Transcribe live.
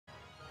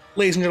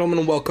Ladies and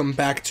gentlemen, welcome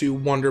back to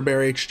Wonder Bear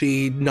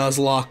HD,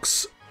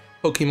 Nuzlocke's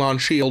Pokemon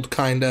Shield,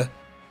 kinda.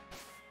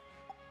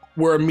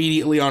 We're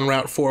immediately on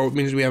Route 4, which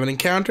means we have an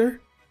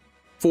encounter.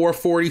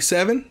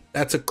 447,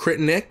 that's a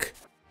CritNick.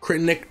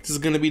 CritNick is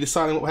going to be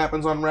deciding what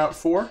happens on Route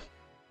 4.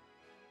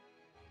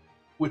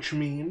 Which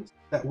means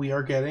that we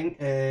are getting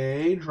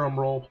a, drum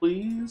roll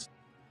please,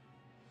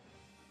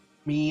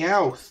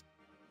 Meowth.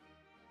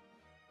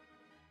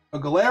 A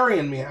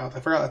Galarian Meowth. I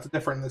forgot that's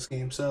different in this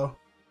game, so.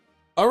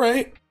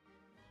 Alright.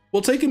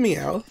 We'll take a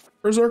Meowth.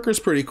 Berserker's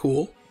pretty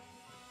cool.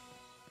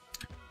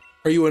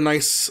 Are you a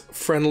nice,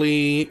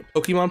 friendly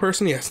Pokemon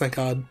person? Yes, thank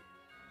God.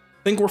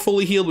 I think we're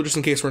fully healed, but just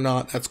in case we're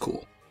not, that's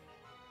cool.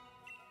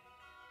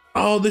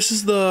 Oh, this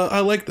is the...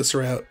 I like this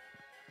route.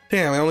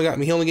 Damn,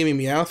 he only gave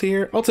me Meowth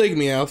here? I'll take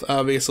Meowth,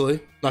 obviously.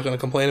 Not gonna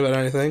complain about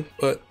anything,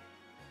 but...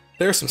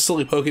 There's some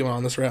silly Pokemon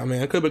on this route,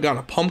 man. I could have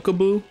gotten a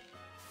Pumpkaboo.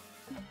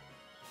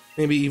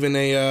 Maybe even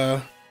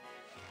a,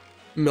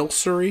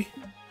 Milcery.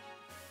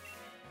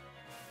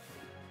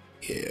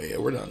 Yeah,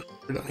 we're done.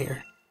 We're done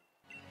here.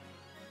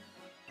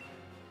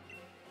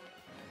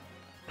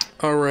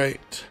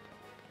 Alright.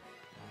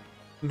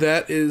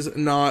 That's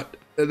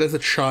a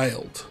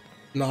child,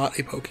 not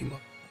a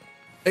Pokemon.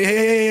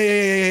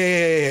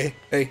 Hey.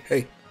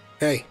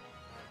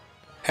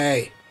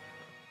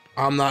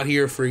 I'm not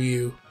here for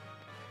you.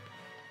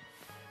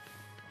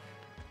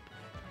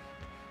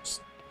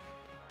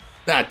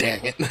 Ah,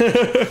 dang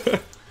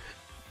it.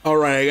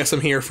 Alright, I guess I'm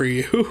here for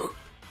you.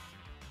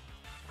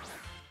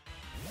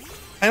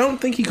 I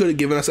don't think he could have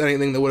given us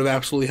anything that would have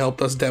absolutely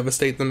helped us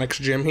devastate the next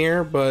gym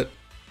here, but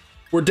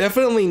we're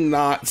definitely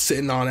not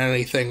sitting on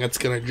anything that's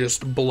gonna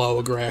just blow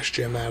a grass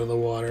gym out of the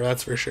water,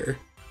 that's for sure.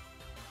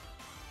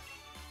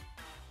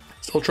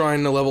 Still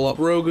trying to level up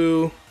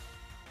Rogu.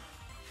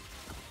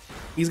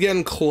 He's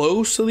getting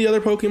close to the other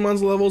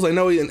Pokemon's levels. I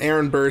know an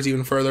Aaron Burr's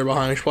even further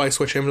behind. I should probably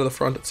switch him to the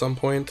front at some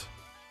point.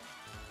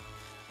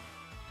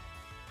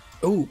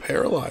 Oh,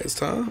 paralyzed,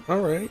 huh?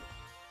 Alright.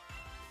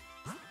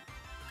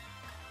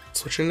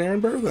 Switching Aaron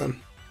Burr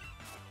then.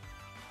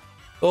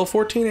 Level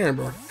 14 Aaron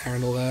Burr.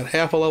 Handle that.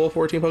 Half a level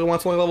 14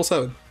 Pokemon's only level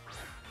 7.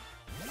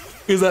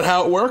 Is that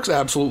how it works?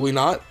 Absolutely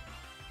not.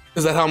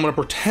 Is that how I'm gonna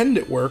pretend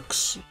it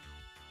works?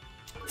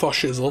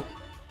 Fashizzle.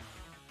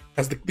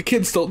 As the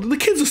kids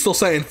are still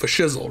saying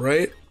fashizzle,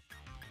 right?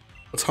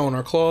 Let's hone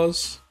our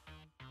claws.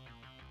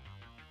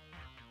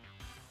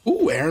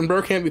 Ooh, Aaron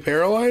Burr can't be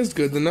paralyzed?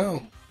 Good to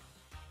know.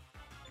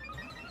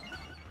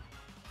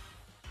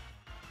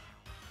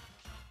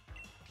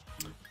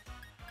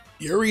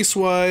 Fury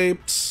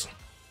Swipes.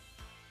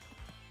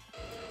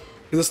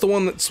 Is this the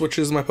one that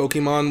switches my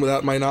Pokemon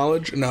without my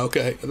knowledge? No,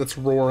 okay. That's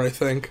Roar, I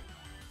think.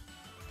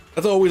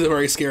 That's always a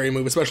very scary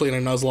move, especially in a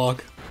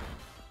Nuzlocke.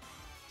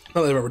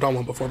 Not that I've ever done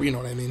one before, but you know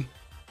what I mean.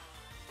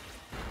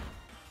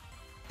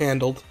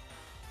 Handled.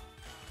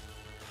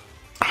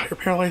 Ah, you're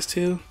paralyzed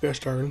too? Gosh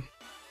darn.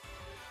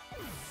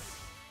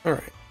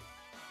 Alright.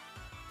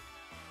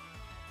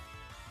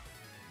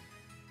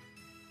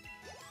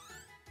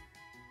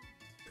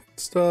 Good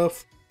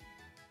stuff.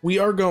 We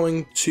are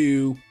going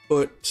to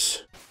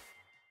put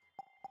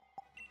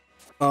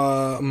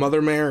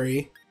Mother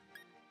Mary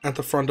at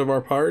the front of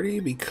our party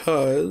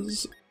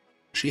because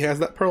she has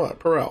that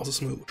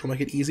paralysis move, which will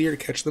make it easier to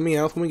catch the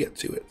Meowth when we get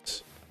to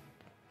it.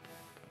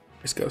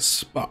 Just gotta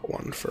spot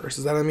one first.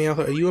 Is that a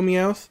Meowth? Are you a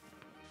Meowth?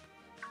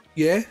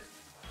 Yeah?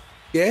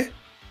 Yeah?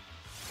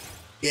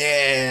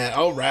 Yeah!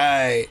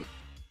 Alright!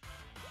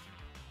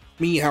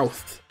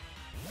 Meowth.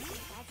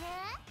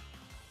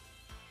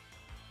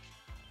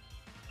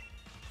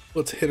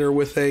 Let's hit her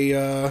with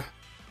a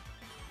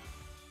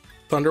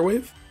Thunder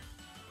Wave.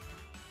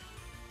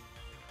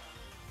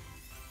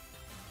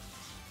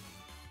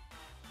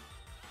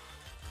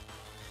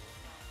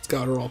 It's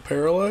got her all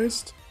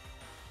paralyzed.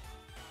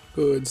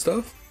 Good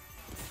stuff.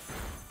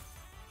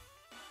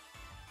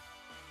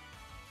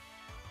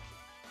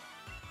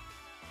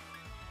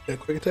 Get a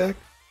quick attack.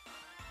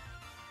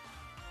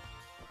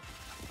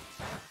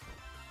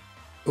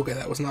 Okay,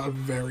 that was not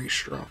very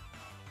strong.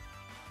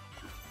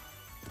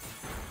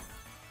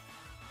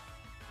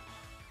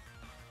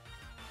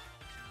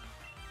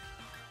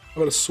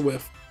 How about a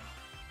Swift?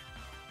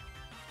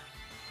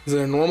 Is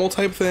it a normal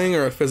type thing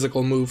or a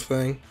physical move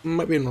thing? It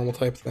might be a normal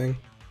type thing.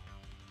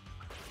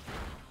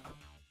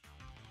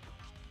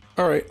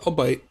 Alright, I'll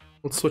bite.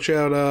 Let's switch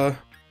out, let's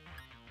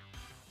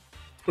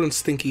put in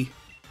Stinky.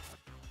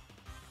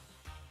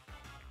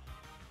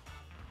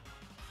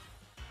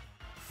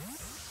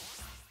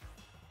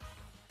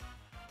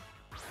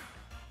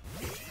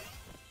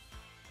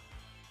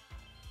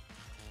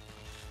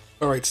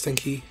 Alright,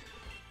 Stinky.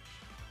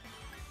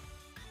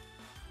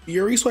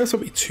 Fury Swipes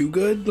might be too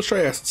good. Let's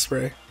try Acid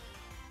Spray. I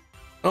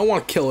don't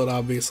want to kill it,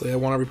 obviously. I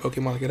want every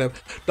Pokemon to get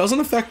hit. Doesn't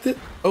affect it.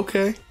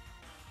 Okay.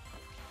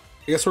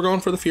 I guess we're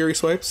going for the Fury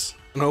Swipes.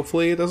 And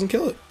hopefully it doesn't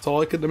kill it. That's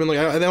all I could... I mean, like,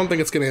 I don't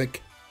think it's gonna,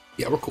 like...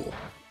 Yeah, we're cool.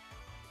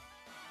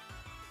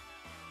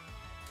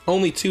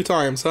 Only 2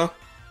 times, huh?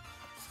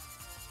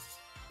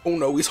 Oh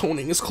no, he's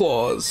honing his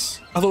claws.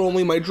 I thought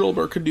only my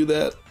Drillbur could do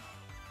that.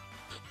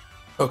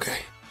 Okay.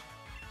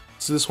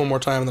 Let's do this one more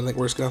time and then I think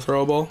we're just gonna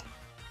throw a ball.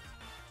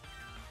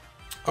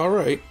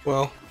 Alright,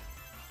 well.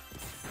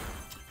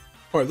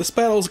 Alright, this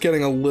battle's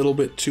getting a little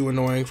bit too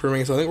annoying for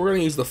me, so I think we're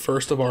gonna use the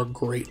first of our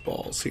great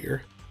balls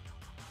here.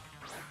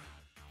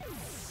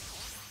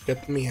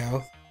 Get the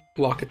Meowth,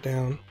 lock it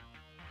down.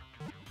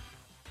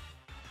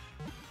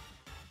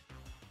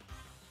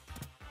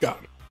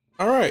 Got it.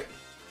 Alright.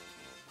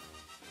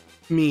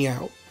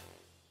 Meowth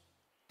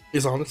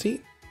is on the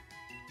team.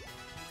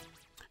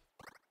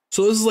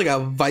 So this is like a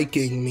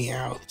Viking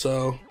Meowth,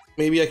 so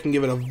maybe I can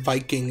give it a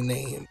Viking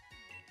name.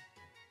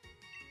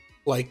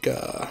 Like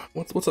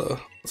what's a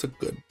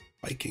good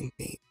Viking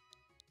name?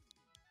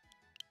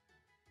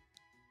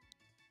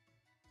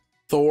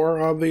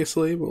 Thor,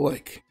 obviously, but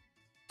like,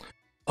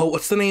 oh,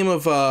 what's the name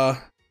of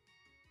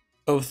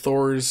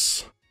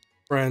Thor's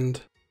friend?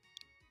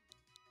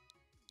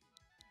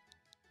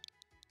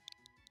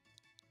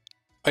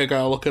 I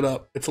gotta look it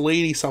up. It's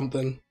Lady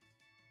something.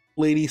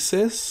 Lady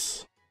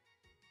Sis?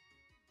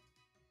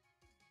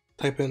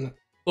 Type in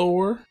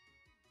Thor.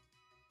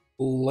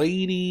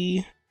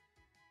 Lady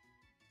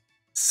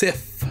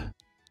Sif. I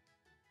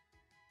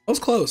was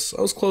close.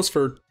 I was close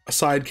for a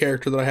side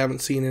character that I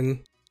haven't seen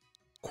in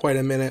quite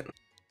a minute.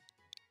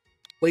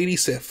 Lady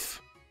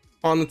Sif.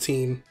 On the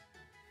team.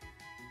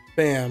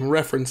 Bam.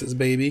 References,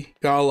 baby.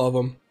 Gotta love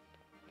them.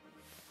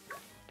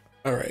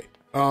 Alright.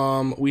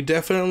 We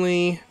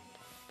definitely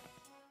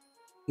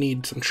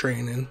need some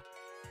training.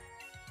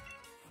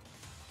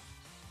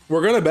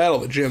 We're gonna battle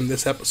the gym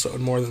this episode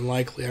more than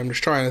likely. I'm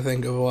just trying to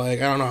think of like,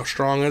 I don't know how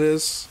strong it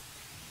is.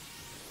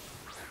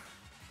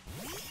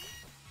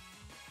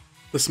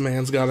 This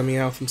man's got a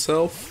Meowth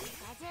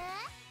himself.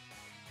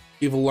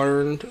 We've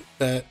learned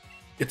that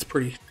it's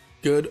pretty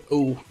good.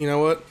 Oh, you know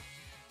what?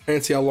 I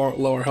didn't see how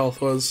low our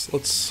health was.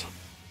 Let's...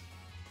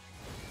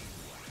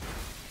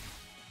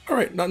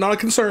 Alright, not a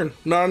concern.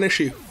 Not an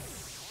issue.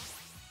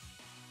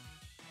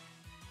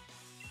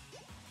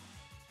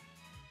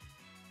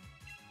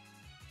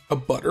 A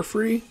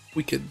Butterfree?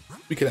 We could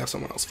have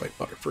someone else fight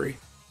Butterfree.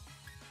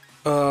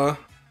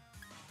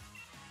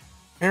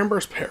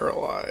 Amber's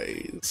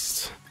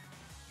paralyzed.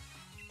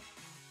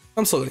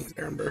 I'm still gonna use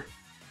Amber.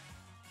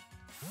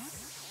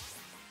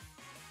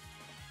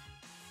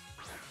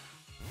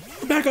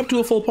 Back up to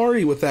a full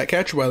party with that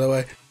catch, by the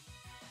way.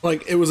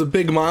 Like, it was a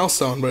big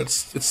milestone, but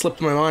it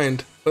slipped my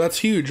mind. But that's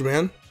huge,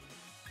 man.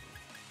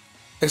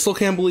 I still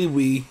can't believe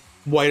we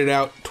whited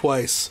out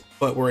twice,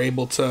 but we're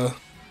able to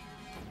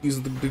use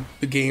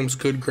the game's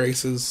good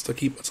graces to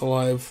keep us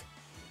alive.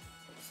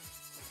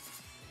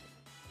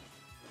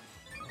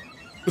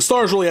 The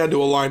stars really had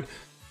to align.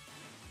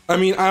 I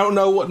mean, I don't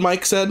know what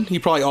Mike said. He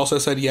probably also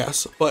said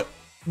yes, but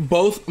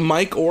both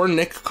Mike or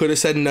Nick could have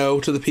said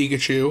no to the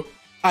Pikachu.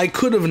 I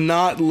could have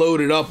not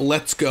loaded up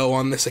Let's Go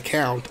on this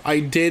account. I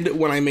did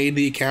when I made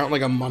the account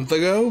like a month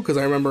ago, because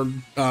I remember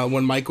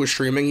when Mike was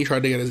streaming, he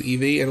tried to get his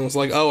Eevee and was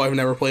like, oh, I've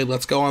never played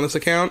Let's Go on this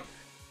account.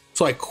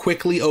 So I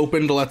quickly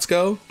opened Let's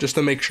Go just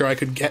to make sure I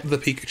could get the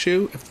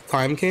Pikachu if the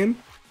time came.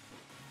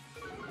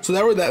 So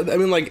I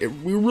mean, like,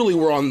 we really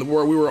were on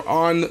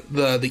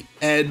the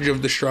edge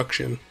of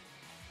destruction.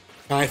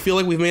 And I feel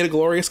like we've made a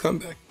glorious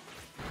comeback.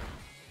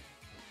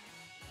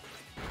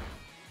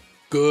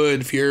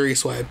 Good Fury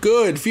Swipe.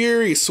 Good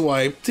Fury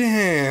Swipe.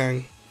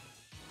 Dang.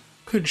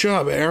 Good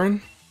job,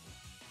 Aaron.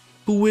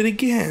 Do it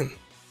again.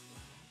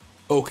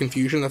 Oh,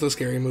 Confusion. That's a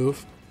scary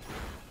move.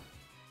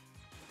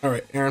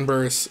 Alright, Aaron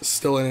Burr is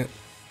still in it.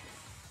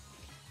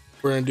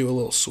 We're gonna do a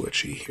little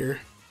switchy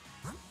here.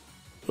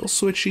 Little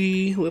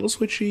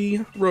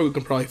switchy. Rogue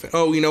can probably fit.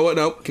 Oh, you know what?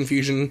 Nope.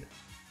 Confusion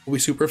will be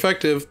super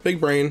effective. Big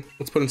brain.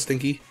 Let's put in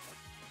Stinky.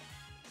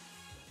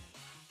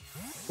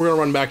 We're gonna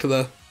run back to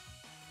the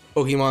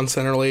Pokemon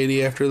Center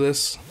lady after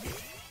this.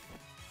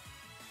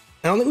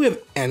 I don't think we have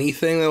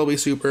anything that'll be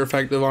super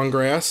effective on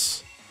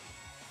grass.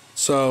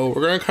 So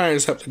we're gonna kind of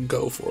just have to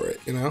go for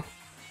it, you know?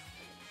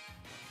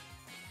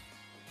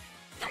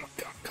 Oh my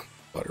god, come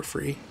on,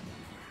 Butterfree.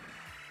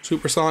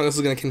 Super Sonic, this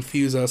is gonna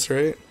confuse us,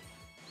 right?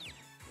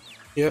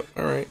 Yep,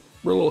 alright.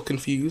 We're a little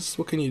confused.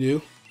 What can you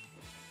do?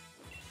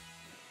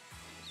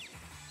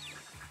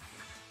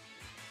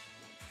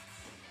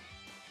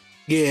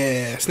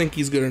 Yeah,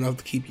 Stinky's good enough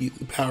to keep you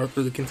the power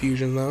through the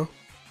confusion, though.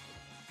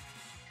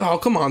 Oh,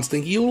 come on,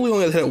 Stinky. You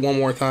only have to hit it one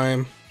more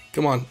time.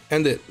 Come on,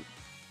 end it.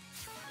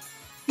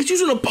 He's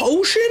using a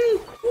potion?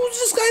 Who does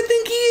this guy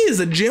think he is?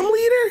 A gym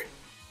leader?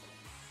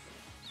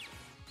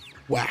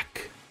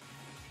 Whack.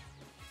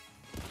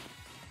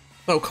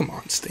 Oh, come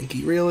on,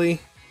 Stinky.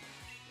 Really?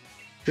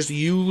 Just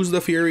use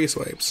the Fury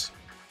Swipes.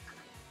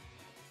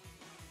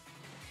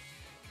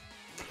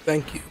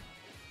 Thank you.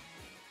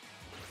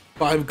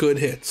 5 good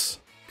hits.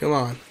 Come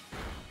on.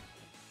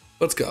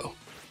 Let's go.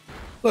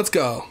 Let's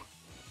go.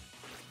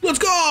 Let's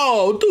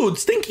go! Dude,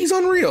 Stinky's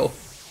unreal.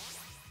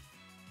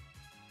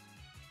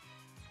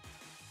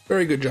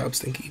 Very good job,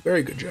 Stinky.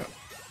 Very good job.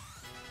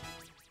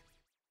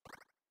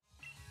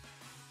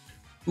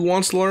 Who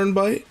wants to learn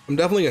Bite? I'm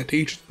definitely gonna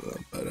teach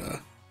them,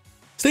 but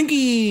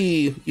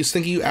Stinky! You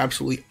Stinky, you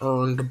absolutely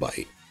earned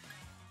Bite.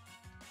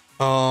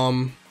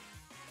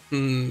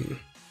 Hmm.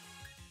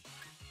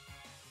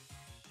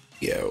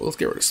 Yeah, let's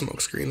get rid of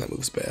Smokescreen. That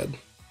move's bad.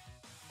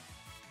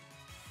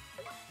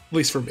 At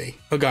least for me,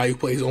 a guy who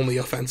plays only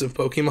offensive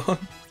Pokemon.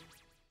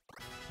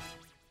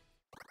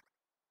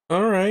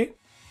 Alright.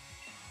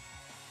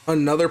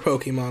 Another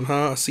Pokemon,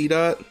 huh? A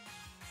C-Dot?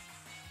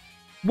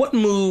 What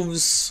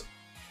moves?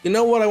 You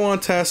know what I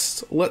want to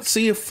test? Let's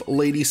see if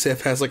Lady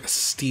Sif has like a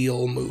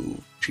steel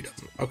move. She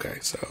doesn't. Okay,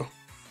 so.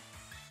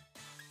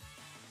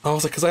 I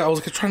was like, I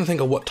was trying to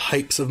think of what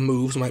types of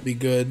moves might be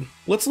good.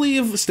 Let's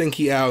leave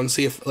Stinky out and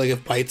see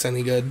if Bite's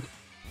any good.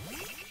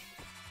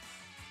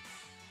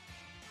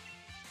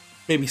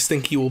 Maybe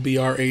Stinky will be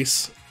our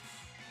ace.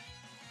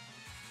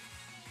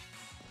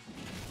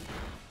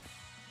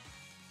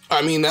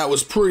 I mean, that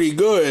was pretty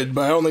good,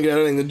 but I don't think it had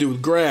anything to do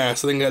with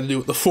grass. I think it had to do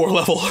with the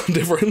 4-level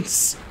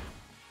difference.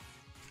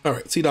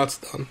 Alright, C-Dot's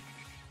done.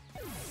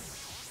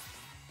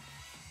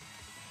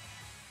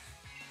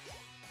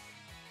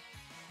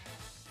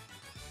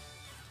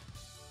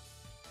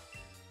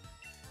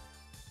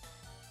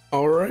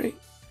 Alright.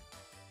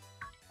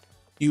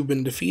 You've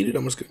been defeated.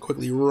 I'm just gonna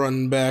quickly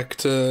run back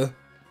to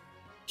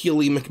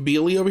Healy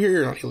McBeely over here.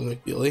 You're not Healy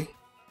McBeely.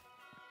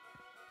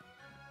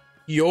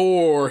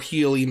 You're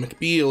Healy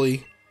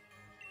McBeely.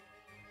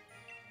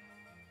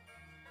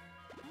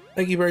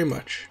 Thank you very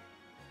much.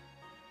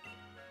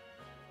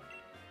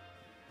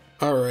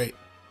 Alright.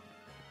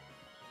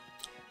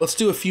 Let's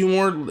do a few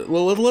more.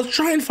 Let's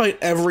try and fight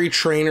every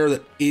trainer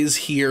that is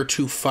here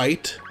to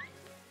fight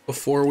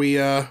before we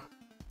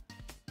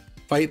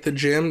fight the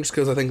gym, just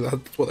because I think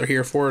that's what they're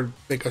here for,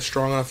 make us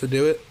strong enough to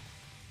do it.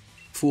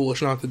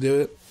 Foolish not to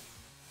do it.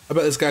 I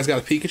bet this guy's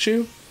got a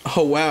Pikachu.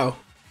 Oh, wow.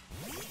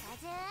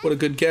 What a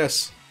good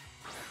guess.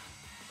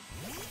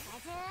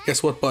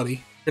 Guess what,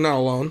 buddy? You're not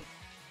alone.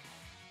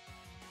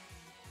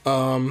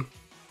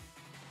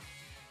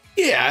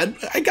 Yeah,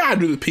 I gotta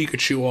do the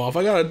Pikachu off.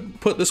 I gotta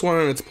put this one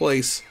in its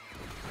place.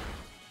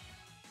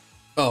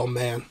 Oh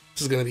man,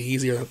 this is gonna be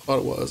easier than I thought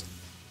it was.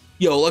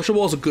 Yo, Electro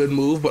Ball is a good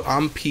move, but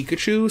I'm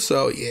Pikachu,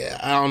 so yeah,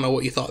 I don't know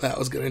what you thought that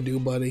was gonna do,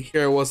 buddy.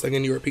 Here I was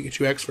thinking you were a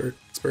Pikachu expert.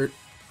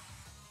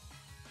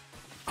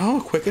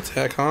 Oh, quick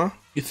attack, huh?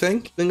 You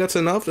think that's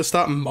enough to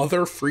stop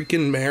Mother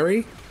freaking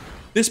Mary?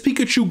 This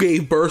Pikachu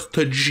gave birth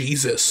to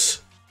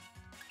Jesus.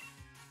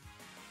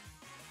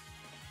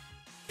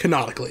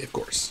 Canonically, of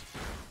course.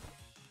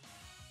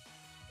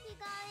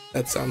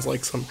 That sounds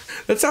like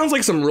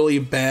some really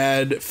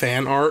bad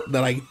fan art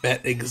that I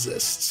bet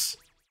exists.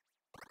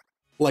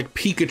 Like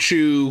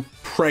Pikachu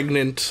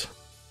pregnant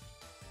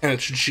and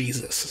it's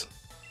Jesus.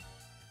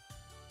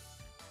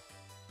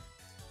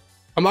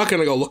 I'm not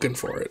gonna go looking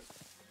for it.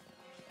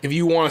 If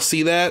you want to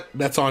see that,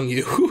 that's on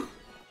you.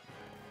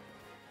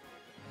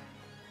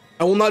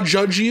 I will not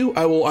judge you.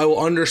 I will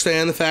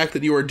understand the fact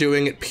that you are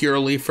doing it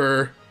purely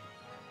for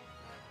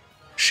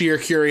sheer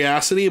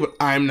curiosity, but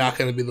I'm not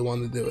going to be the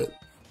one to do it.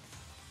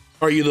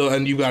 Are you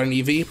and you got an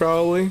EV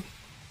probably?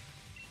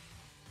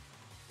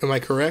 Am I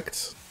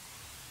correct?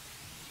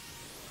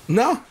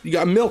 No, you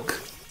got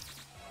Milk.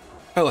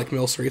 I like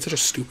Milcery. It's such a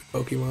stupid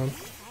Pokemon.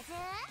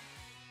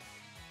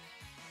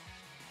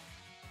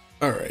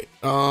 Alright,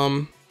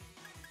 I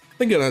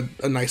think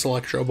a nice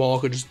Electro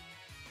Ball could just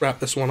wrap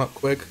this one up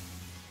quick.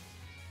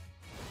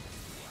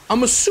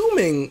 I'm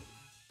assuming,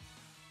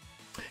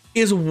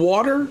 is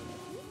water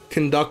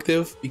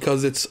conductive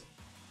because it's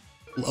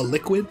a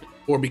liquid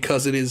or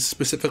because it is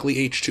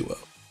specifically H2O?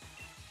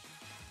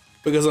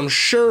 Because I'm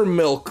sure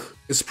Milk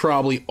is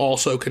probably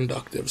also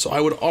conductive, so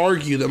I would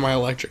argue that my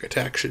electric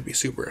attack should be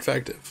super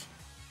effective.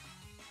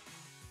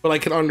 But I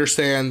can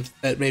understand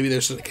that maybe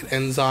there's like an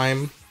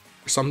enzyme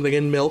or something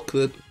in Milk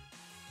that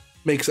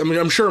makes, I mean,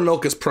 I'm sure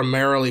Milk is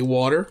primarily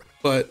water,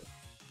 but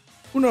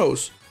who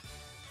knows?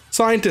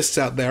 Scientists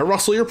out there,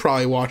 Russell, you're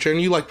probably watching,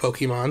 you like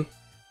Pokemon.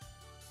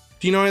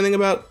 Do you know anything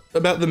about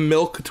the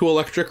Milk to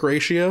electric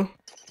ratio?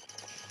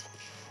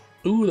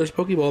 Ooh, there's a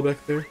Pokeball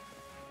back there.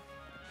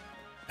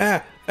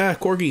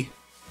 Corgi.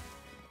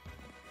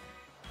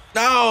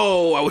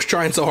 No, I was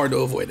trying so hard to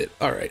avoid it.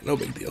 All right, no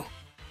big deal.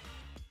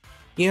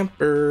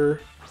 Yamper.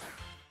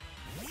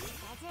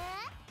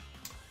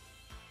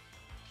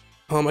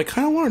 I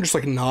kind of want to just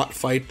like not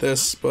fight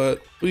this,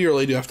 but we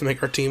really do have to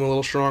make our team a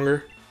little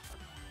stronger.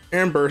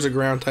 Amber's a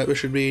ground type. It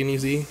should be an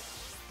easy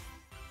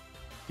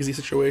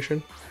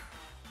situation.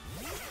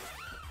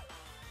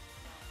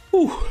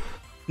 Ooh,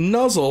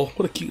 Nuzzle.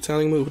 What a cute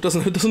sounding move. It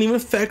doesn't even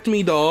affect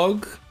me,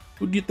 dog.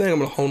 What do you think? I'm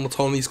gonna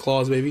hone these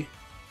claws, baby.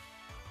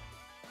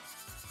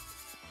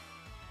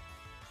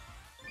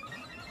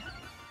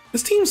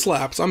 This team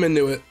slaps. I'm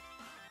into it.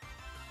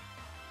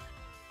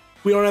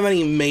 We don't have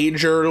any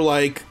major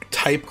like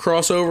type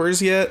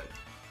crossovers yet.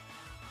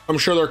 I'm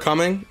sure they're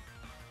coming.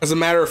 As a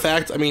matter of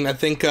fact, I mean, I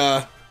think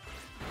right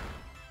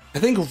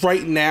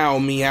now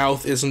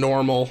Meowth is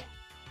normal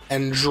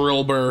and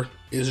Drillbur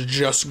is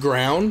just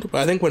ground,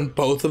 but I think when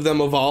both of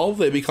them evolve,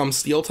 they become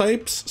steel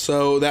types,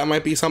 so that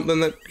might be something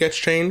that gets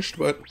changed,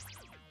 but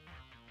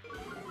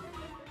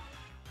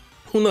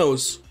who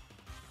knows?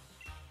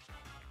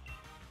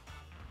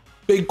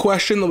 big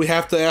question that we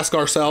have to ask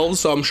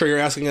ourselves, so I'm sure you're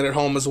asking it at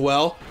home as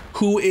well.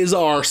 Who is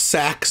our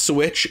sack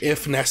switch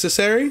if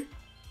necessary?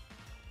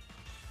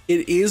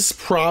 It is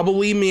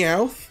probably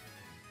Meowth,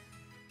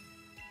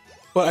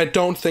 but I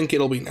don't think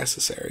it'll be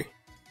necessary,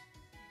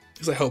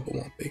 because I hope it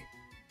won't be.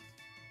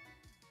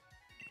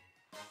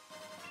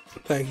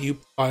 Thank you,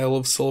 pile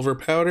of silver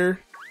powder.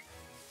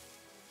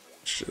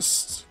 Let's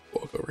just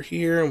walk over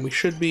here, and we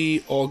should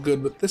be all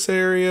good with this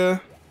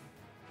area.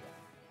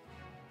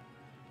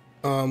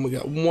 We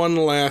got one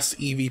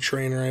last EV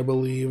trainer, I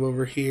believe,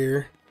 over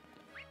here.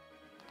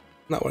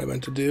 Not what I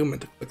meant to do. I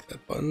meant to click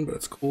that button, but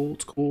it's cool.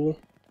 It's cool.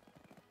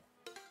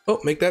 Oh,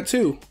 make that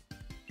two.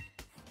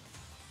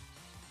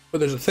 But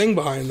there's a thing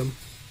behind them.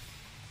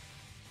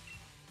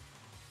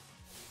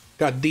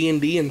 Got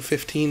D&D in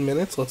 15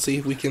 minutes. Let's see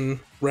if we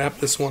can wrap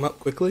this one up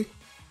quickly.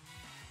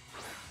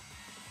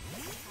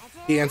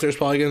 The answer is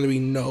probably going to be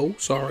no.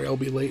 Sorry, I'll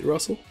be late,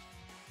 Russell.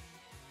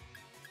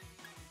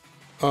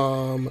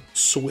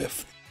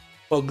 Swift.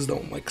 Bugs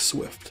don't like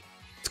Swift.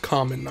 It's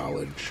common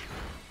knowledge.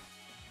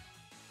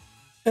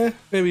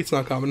 Maybe it's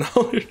not common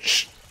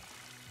knowledge.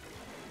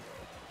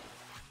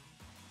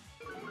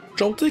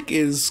 Joltik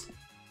is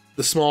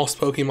the smallest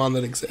Pokemon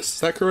that exists. Is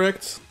that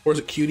correct? Or is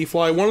it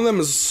Cutiefly? One of them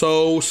is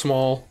so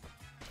small.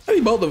 Maybe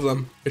both of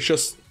them. It's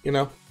just, you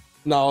know,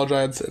 knowledge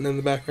I had sitting in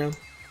the background.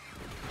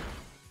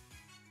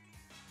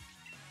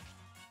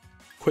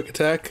 Quick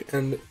attack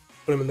and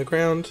put him in the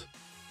ground.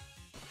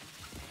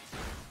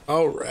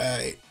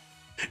 Alright.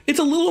 It's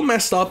a little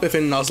messed up if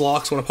in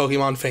Nuzlocke when a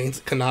Pokemon faints,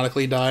 it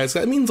canonically dies.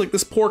 That means like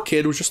this poor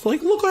kid was just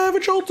like, look, I have a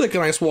Joltik,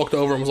 and I just walked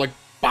over and was like,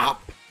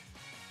 bop.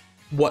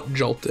 What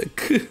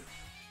Joltik?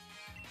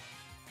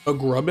 A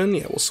Grubbin?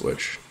 Yeah, we'll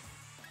switch.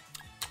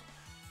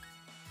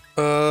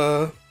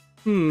 Oh,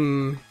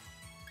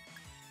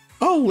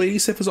 Lady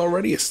Sif is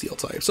already a Steel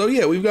type. So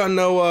yeah, we've got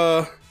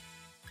no,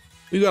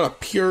 we've got a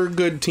pure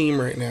good team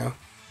right now.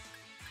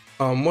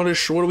 What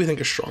do we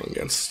think is strong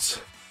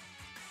against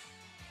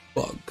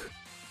Bug?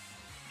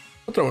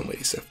 I'll throw in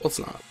Lady Sif. Let's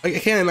not. I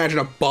can't imagine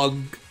a Bug.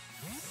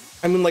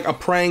 I mean, like a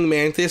Praying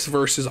Mantis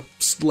versus a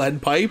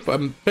Lead Pipe.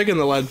 I'm picking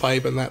the Lead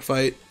Pipe in that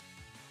fight.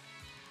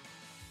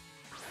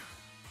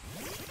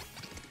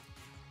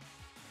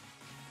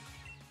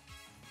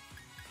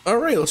 All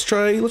right, let's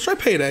try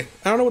Payday.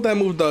 I don't know what that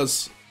move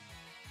does.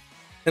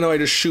 I know I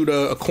just shoot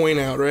a coin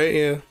out, right?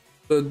 Yeah,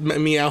 the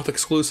Meowth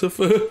exclusive.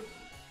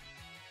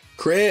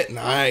 Crit,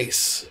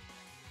 nice.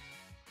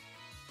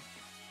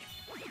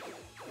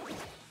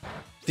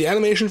 The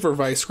animation for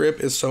Vice Grip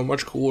is so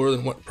much cooler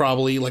than what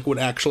probably like would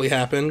actually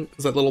happen.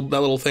 Because that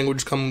little thing would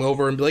just come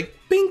over and be like,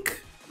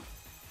 bink.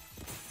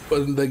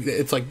 But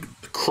it's like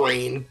the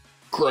crane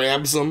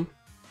grabs them.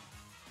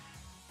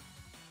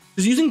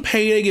 Is using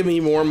Payday give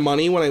me more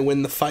money when I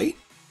win the fight?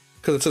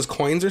 Because it says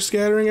coins are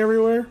scattering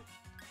everywhere.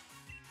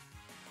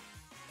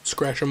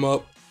 Scratch them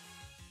up.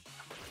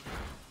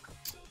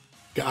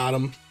 Got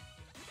him.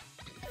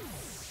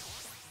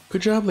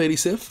 Good job, Lady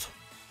Sif.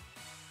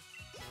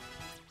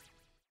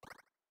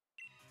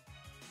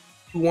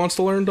 Who wants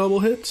to learn double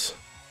hits?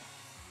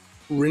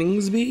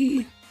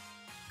 Ringsby?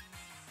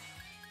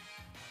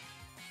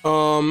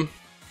 Yeah,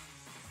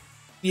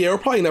 we're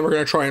probably never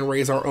going to try and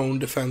raise our own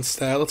defense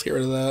stat. Let's get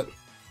rid of that.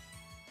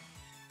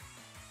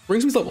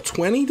 Ringsby's level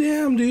 20?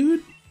 Damn,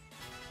 dude.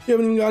 You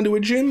haven't even gone to a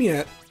gym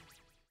yet.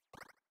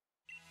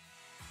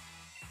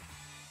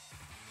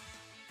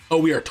 Oh,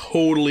 we are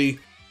totally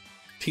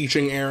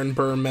teaching Aaron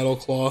Burr Metal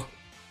Claw.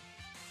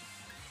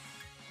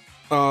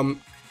 I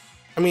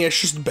mean,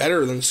 it's just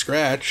better than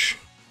Scratch.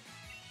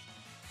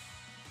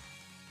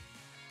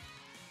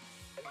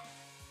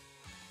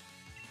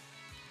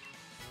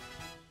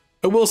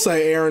 I will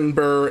say Aaron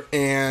Burr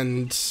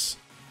and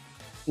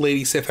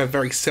Lady Sif have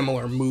very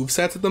similar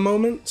movesets at the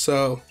moment,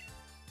 so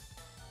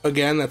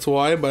again, that's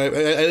why, but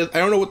I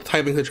don't know what the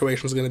typing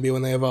situation is going to be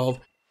when they evolve.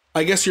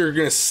 I guess you're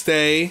going to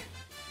stay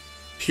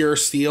pure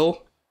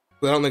Steel,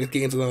 but I don't think it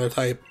gains another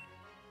type.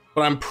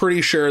 But I'm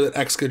pretty sure that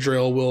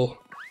Excadrill will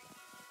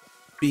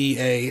be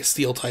a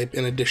Steel type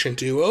in addition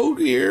to, oh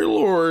dear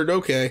lord,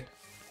 okay.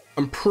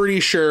 I'm pretty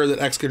sure that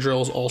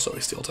Excadrill is also a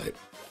Steel type,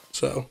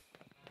 so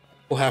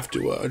we'll have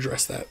to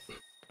address that.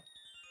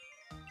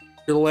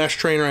 You're the last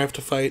trainer I have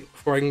to fight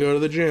before I can go to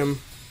the gym.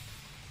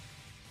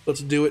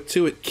 Let's do it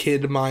to it,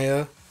 Kid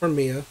Maya, or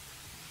Mia.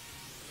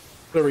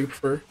 Whatever you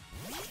prefer.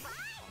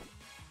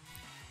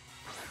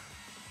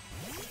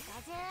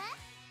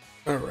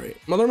 Alright,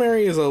 Mother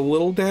Mary is a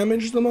little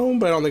damaged at the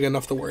moment, but I don't think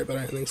enough to worry about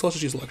anything, so let's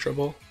just use Electro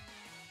Ball.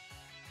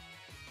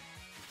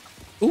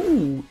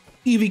 Ooh,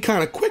 Eevee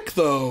kind of quick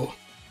though.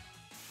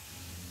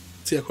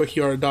 Let's see how quick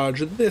you are to dodge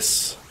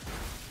this.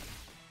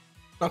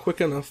 Not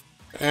quick enough.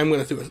 I'm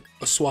going to do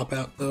a swap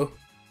out though.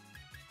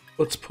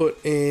 Let's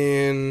put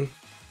in...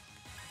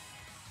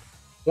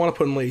 I want to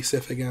put in Lady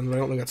Sif again, but I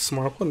don't think that's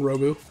smart. I'll put in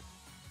Robu.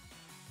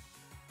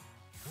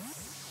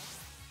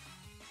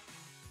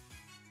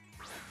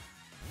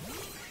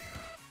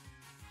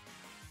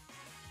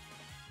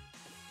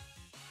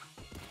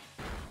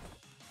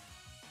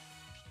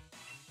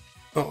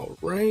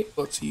 Alright,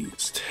 let's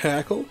use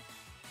Tackle.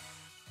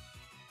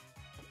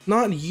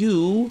 Not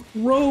you,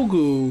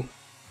 Rogu.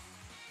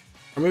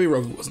 Or maybe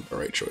Rogu wasn't the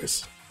right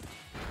choice.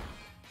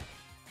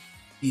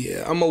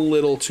 Yeah, I'm a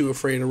little too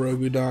afraid of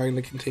Rogu dying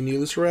to continue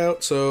this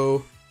route,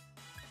 so...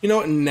 You know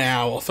what?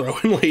 Now I'll throw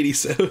in Lady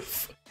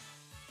Sif.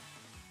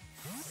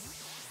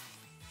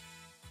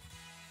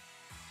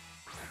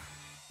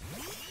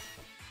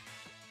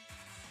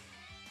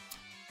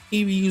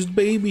 He used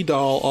baby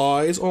doll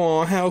eyes.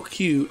 Aw, how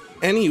cute.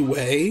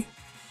 Anyway,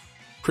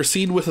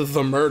 proceed with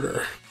the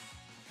murder.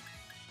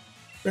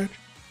 Yeah,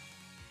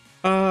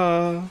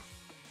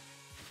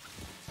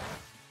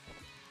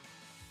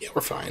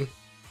 we're fine.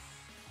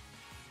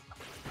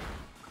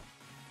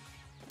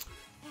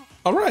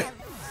 Alright.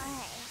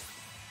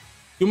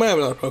 You might have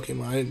another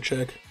Pokemon, I didn't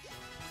check.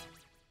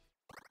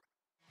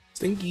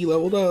 Stinky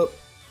leveled up.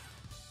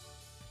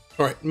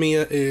 Alright,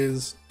 Mia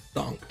is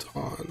dunked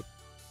on.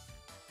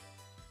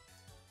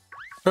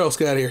 Alright, let's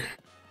get out of here.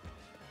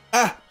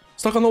 Ah!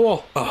 Stuck on the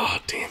wall. Oh,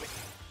 damn it.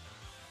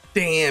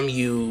 Damn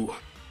you.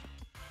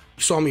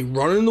 You saw me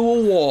run into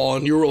a wall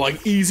and you were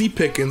like, easy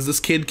pickings. This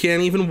kid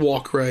can't even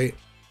walk right.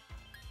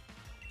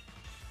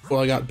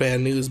 Well, I got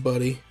bad news,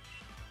 buddy.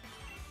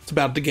 It's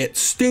about to get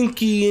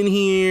stinky in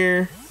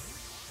here.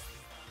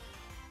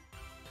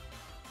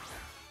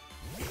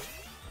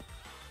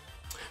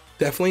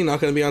 Definitely not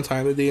going to be on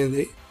time at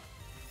D&D.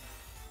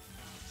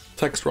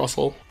 Text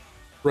Russell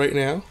right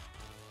now.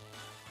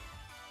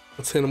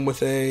 Let's hit him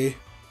with a...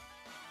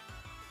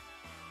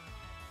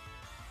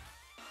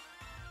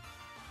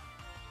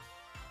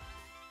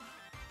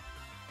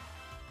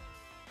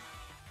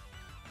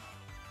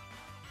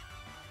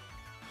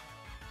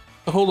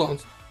 Hold on.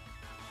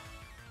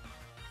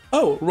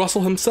 Oh,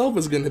 Russell himself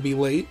is going to be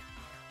late.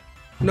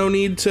 No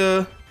need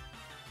to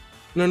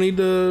muddy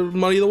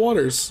the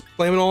waters.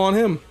 Blame it all on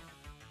him.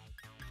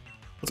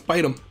 Let's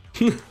bite him.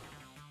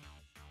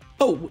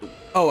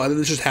 Oh,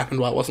 this just happened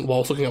while I was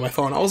looking at my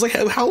phone. I was like,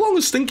 how long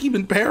has Stinky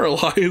been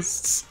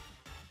paralyzed?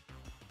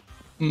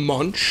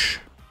 Munch.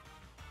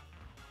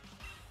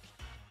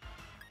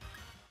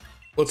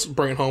 Let's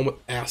bring it home with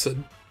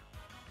acid.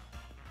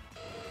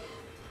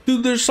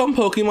 Dude, there's some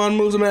Pokemon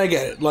moves, I mean, I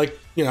get it. Like,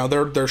 you know,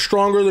 they're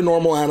stronger than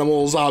normal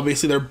animals.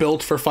 Obviously, they're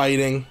built for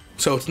fighting,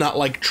 so it's not,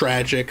 like,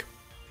 tragic.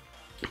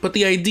 But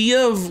the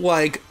idea of,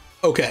 like,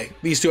 okay,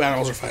 these two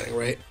animals are fighting,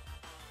 right?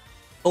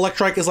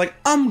 Electrike is like,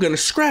 I'm gonna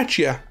scratch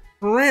you.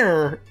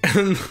 Rare.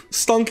 And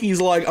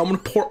Stunky's like, I'm gonna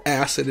pour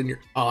acid in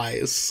your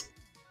eyes.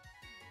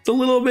 It's a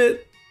little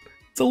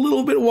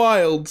bit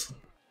wild.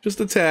 Just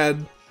a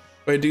tad.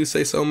 If I do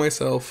say so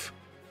myself.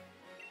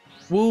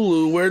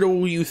 Wooloo, where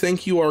do you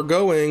think you are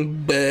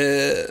going?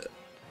 Bleh.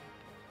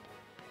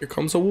 Here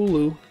comes a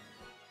Wooloo.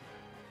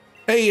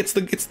 Hey, it's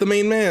the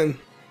main man.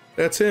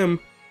 That's him.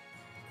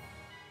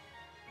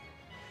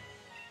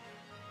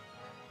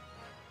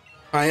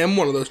 I am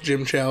one of those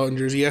gym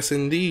challengers. Yes,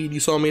 indeed. You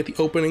saw me at the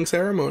opening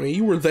ceremony.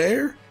 You were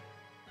there?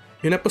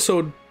 In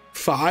episode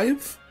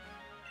 5?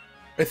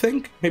 I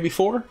think? Maybe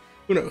 4?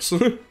 Who knows?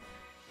 I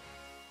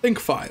think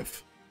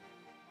 5.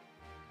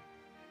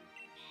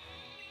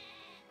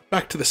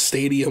 Back to the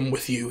stadium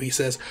with you, he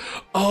says.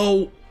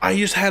 Oh, I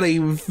just had a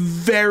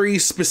very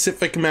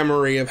specific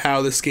memory of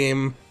how this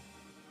game...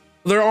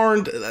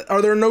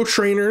 Are there no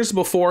trainers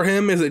before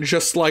him? Is it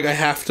just like I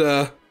have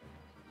to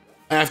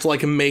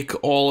like make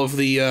all of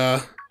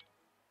the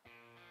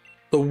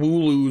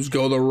Wooloos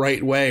go the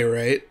right way,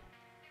 right?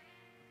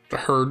 To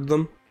herd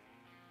them.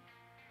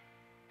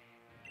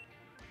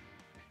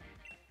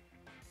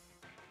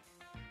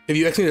 If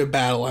you exit a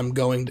battle, I'm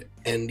going to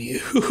end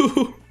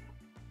you.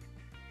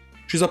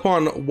 She's up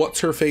on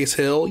What's-Her-Face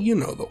Hill. You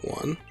know the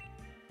one.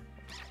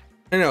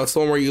 I know, it's the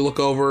one where you look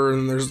over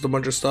and there's a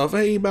bunch of stuff.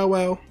 Hey, Bow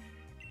Wow.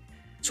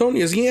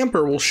 Sonia's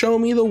Yamper will show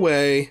me the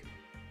way.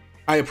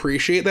 I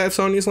appreciate that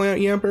Sonia's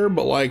Yamper,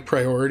 but like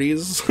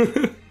priorities.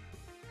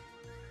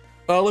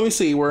 Let me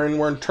see. We're in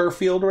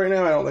Turffield right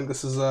now. I don't think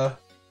this is a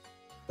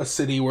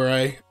city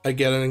where I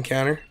get an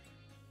encounter.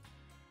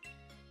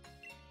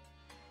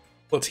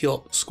 Let's heal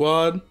up the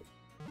squad.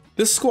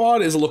 This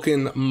squad is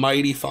looking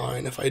mighty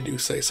fine, if I do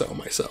say so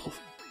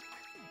myself.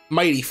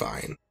 Mighty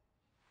fine.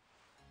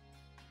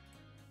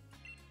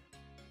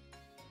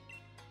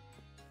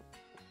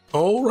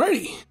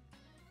 Alrighty.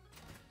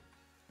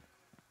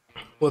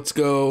 Let's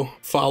go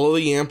follow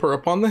the Yamper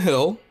up on the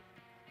hill.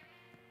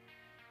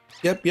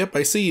 Yep,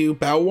 I see you.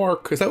 Bow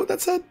Wark. Is that what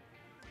that said?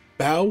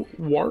 Bow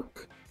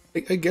Wark? I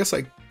guess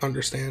I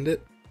understand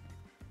it.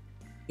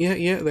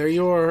 Yeah, there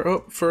you are.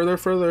 Oh, further.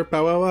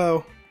 Bow wow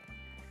wow.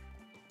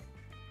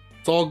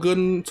 It's all good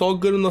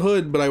in the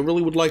hood, but I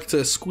really would like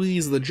to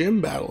squeeze the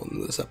gym battle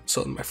into this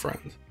episode, my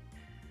friend.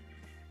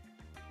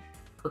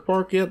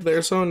 Bark, yep,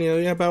 there's Sonia.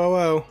 Yeah, bow wow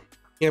wow.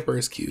 Yamper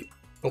is cute.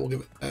 We'll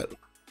give it that.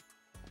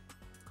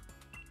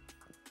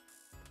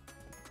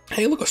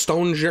 Hey, look, a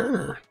Stone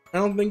Journer. I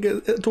don't think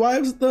do I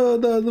have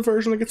the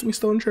version that gets me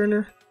Stone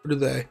Journer? Or do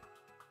they?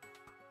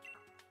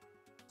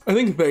 I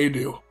think they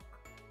do.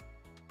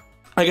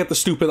 I get the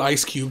stupid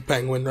Ice Cube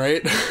Penguin,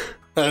 right?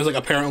 That is like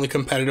apparently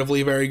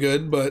competitively very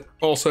good, but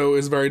also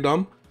is very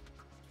dumb.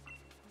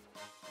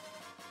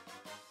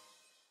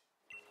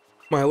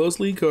 Milo's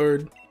lead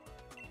card.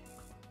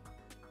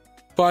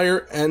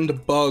 Fire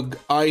and Bug.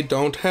 I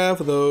don't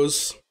have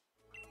those.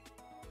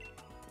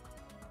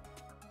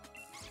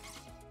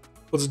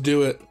 Let's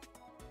do it.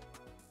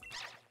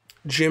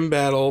 Gym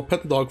battle.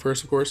 Pet the dog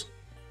first, of course.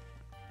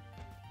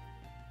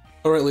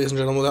 Alright, ladies and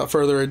gentlemen, without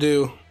further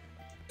ado,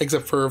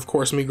 except for, of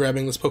course, me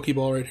grabbing this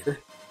Pokeball right here.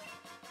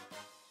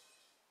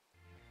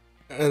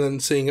 And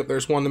then seeing if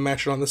there's one to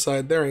match it on the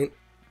side. There ain't.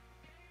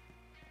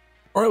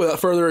 Alright,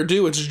 without further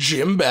ado, it's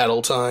gym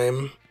battle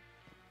time.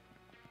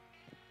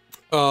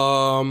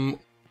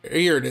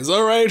 Here it is.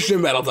 Alright, it's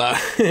gym battle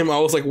time. I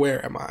was like,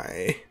 where am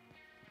I?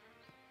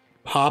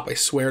 Pop, I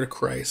swear to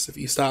Christ, if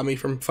you stop me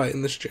from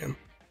fighting this gym.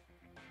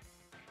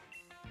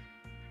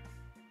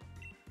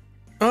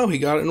 Oh, he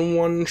got it in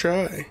one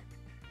try.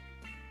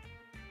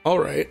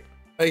 Alright,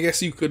 I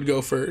guess you could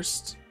go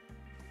first.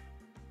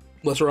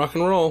 Let's rock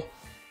and roll.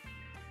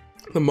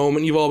 The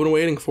moment you've all been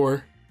waiting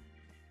for.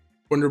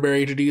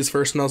 Wonderberry HD's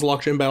first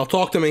Nuzlocke gym battle.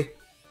 Talk to me.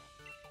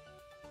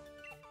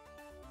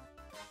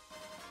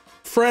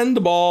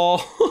 Friend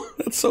ball.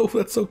 That's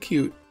so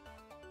cute.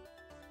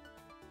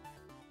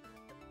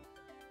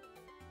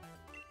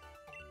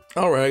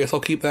 Alright, I guess I'll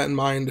keep that in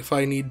mind if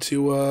I need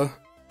to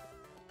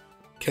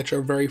catch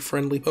a very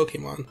friendly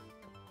Pokemon.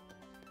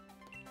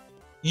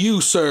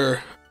 You,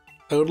 sir.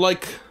 I would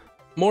like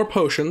more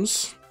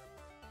potions.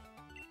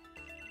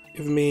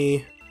 Give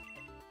me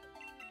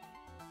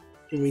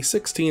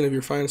 16 of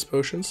your finest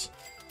potions.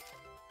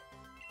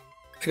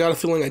 I got a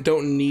feeling I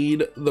don't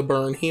need the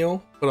burn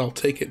heal, but I'll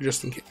take it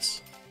just in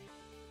case.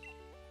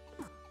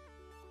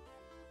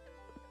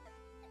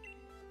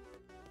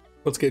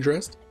 Let's get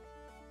dressed.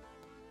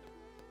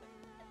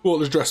 Well,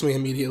 just dress me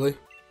immediately.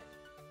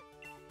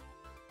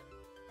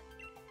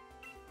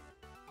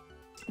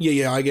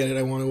 Yeah, I get it.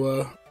 I want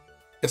to,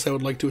 guess I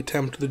would like to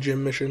attempt the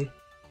gym mission.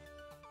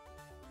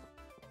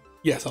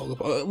 Yes, I'll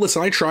go.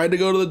 Listen, I tried to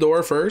go to the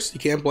door first. You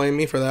can't blame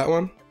me for that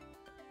one.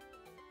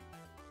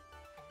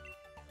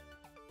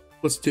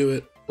 Let's do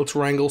it. Let's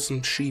wrangle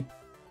some sheep.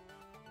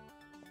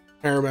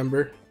 I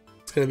remember.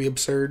 It's gonna be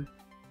absurd.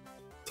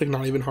 It's like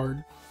not even hard.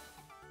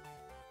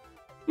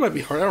 It might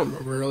be hard. I don't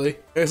remember really.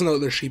 I just know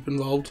there's sheep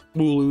involved.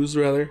 Wooloos,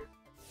 rather.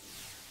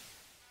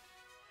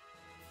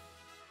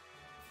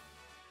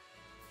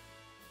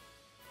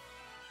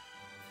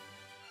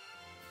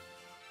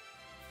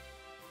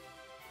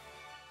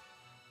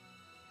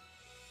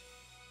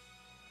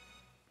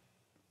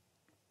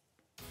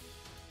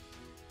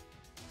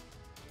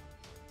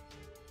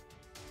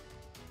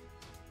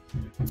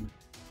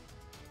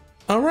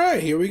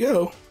 Alright, here we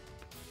go.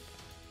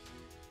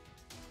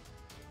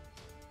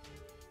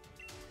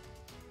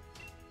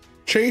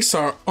 Chase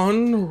our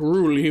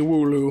unruly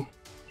Wooloo.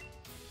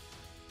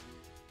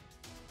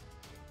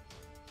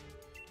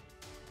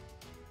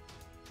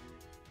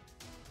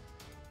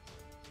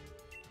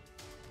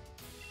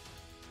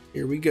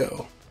 Here we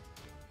go.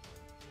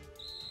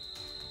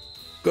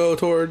 Go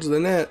towards the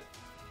net.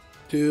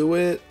 Do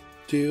it.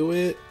 Do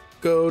it.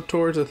 Go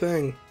towards the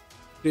thing.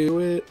 Do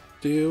it.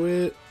 Do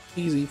it.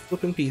 Easy.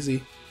 Flippin'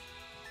 peasy.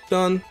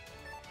 Done.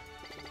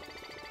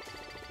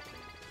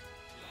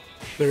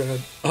 They're gonna...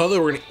 Oh, they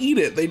were gonna eat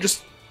it. They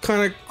just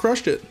kind of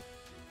crushed it.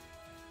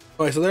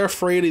 Alright, so they're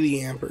afraid of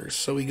the Ampers.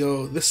 So we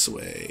go this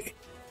way.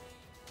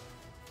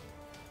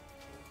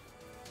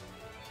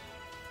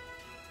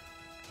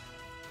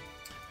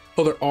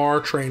 Oh, there are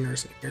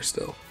trainers in here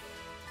still.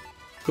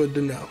 Good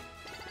to know.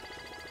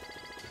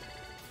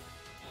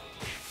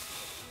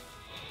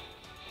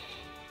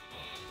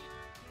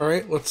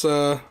 Alright, let's,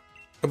 I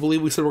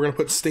believe we said we're gonna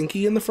put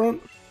Stinky in the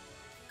front.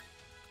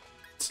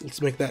 So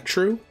let's make that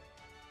true.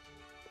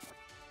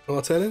 Well,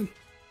 let's head in.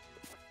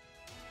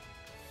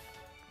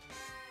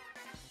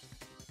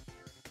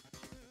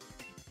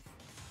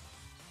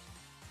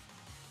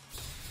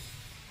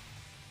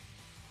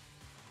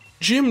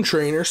 Gym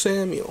Trainer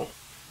Samuel.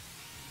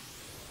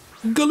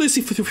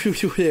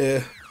 That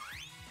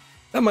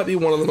might be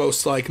one of the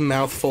most, like,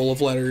 mouthful of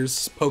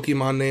letters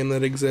Pokemon name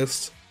that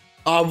exists.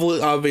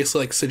 Obviously,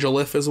 like,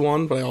 Sigilif is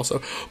one, but I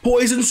also...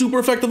 Poison super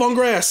effective on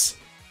grass!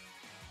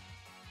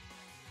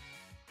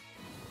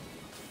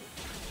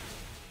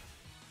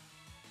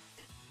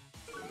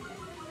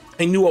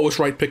 I knew I was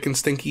right picking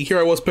Stinky. Here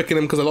I was picking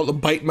him because I thought the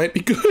bite might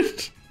be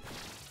good.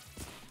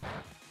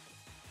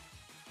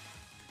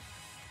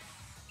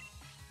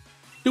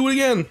 Do it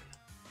again.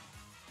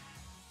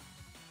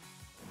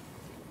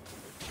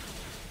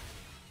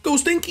 Go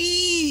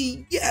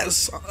Stinky!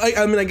 Yes!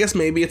 I mean, I guess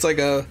maybe it's like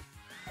a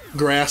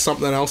grass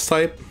something else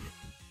type.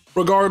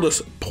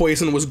 Regardless,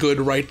 poison was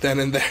good right then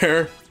and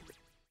there.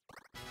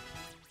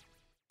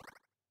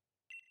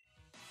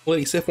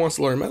 Lady Sif wants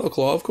to learn Metal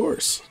Claw, of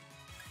course.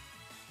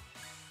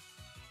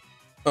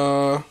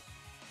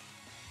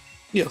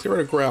 Yeah, let's get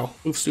rid of Growl.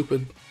 Move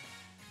stupid.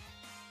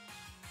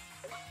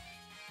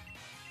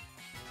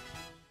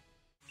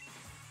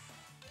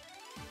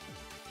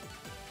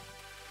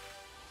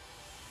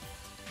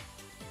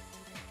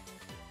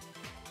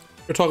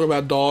 We're talking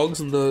about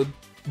dogs in the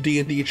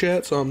D&D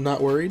chat, so I'm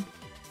not worried.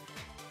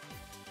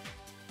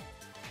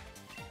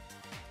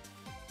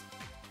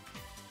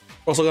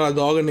 Also got a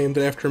dog and named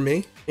it after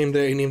me. He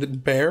named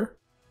it Bear.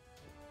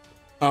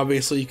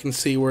 Obviously, you can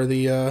see where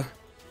the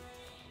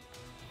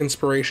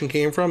inspiration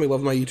came from. He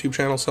loved my YouTube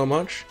channel so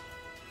much.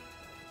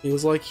 He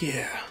was like,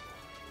 yeah,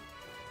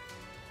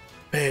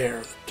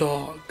 Bear, the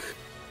dog.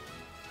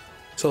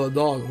 So the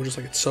dog was just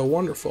like, it's so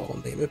wonderful,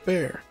 I'll name it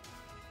Bear.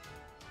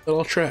 It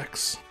all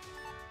tracks.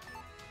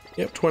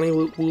 Yep, 20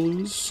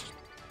 Wooloos.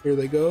 Here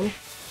they go.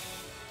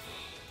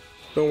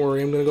 Don't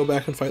worry, I'm gonna go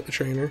back and fight the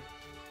trainer.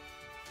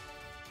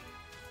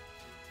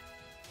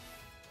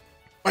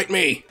 Fight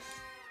me!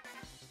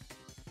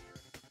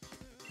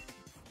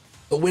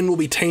 The wind will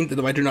be tainted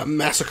if I do not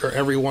massacre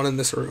everyone in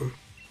this room.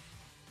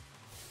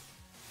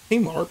 Hey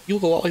Mark, you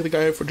look a lot like the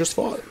guy I just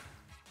fought.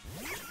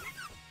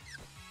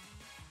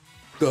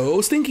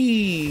 Go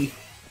Stinky!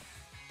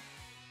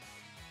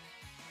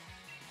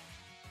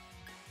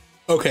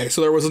 Okay,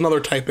 so there was another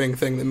typing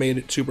thing that made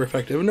it super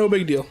effective. No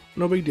big deal.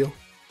 No big deal.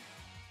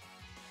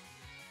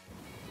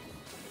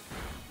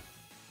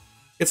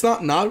 It's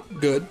not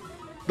good.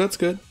 That's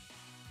good.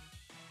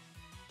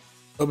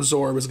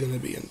 Absorb is going to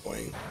be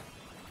annoying.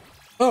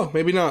 Oh,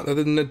 maybe not. That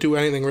didn't do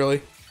anything,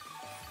 really.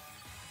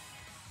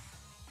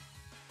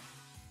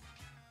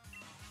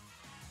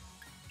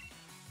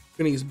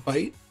 Gonna use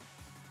Bite.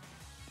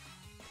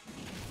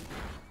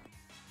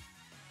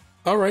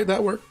 Alright,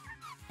 that worked.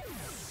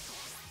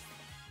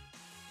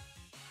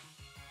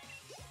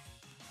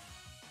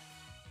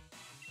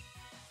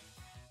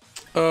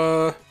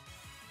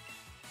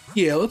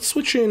 Yeah, let's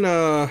switch in,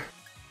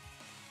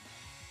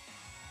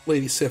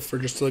 Lady Sif for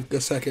just like a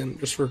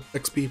second, just for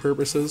XP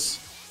purposes.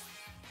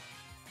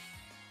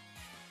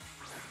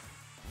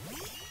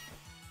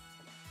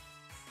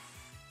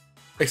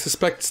 I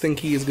suspect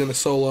Stinky is gonna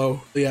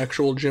solo the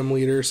actual gym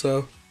leader,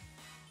 so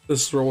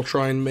this is where we'll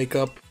try and make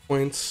up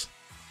points.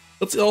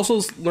 Let's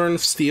also learn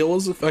if Steel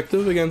is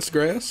effective against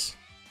Grass.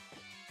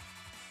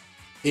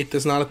 It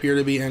does not appear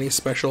to be any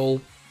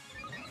special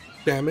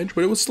damage,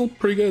 but it was still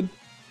pretty good.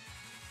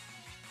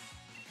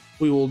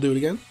 We will do it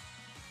again.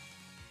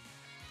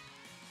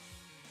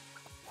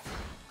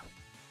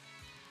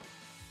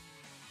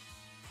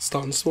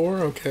 Stun Spore,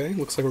 okay.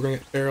 Looks like we're gonna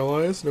get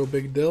paralyzed, no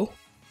big deal.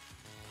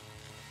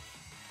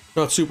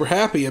 Not super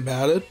happy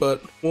about it,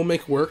 but we'll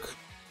make work.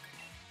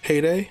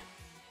 Payday.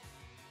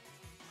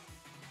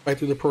 Fight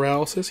through the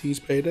paralysis, use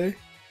Payday.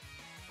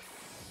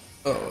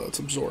 Oh, it's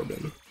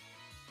absorbing.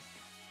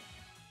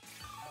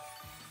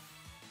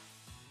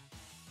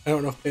 I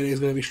don't know if Payday is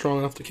going to be strong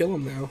enough to kill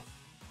him now.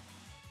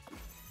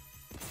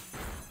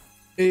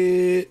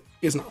 It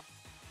is not.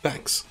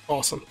 Thanks.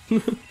 Awesome.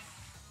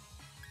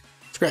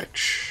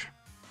 Scratch.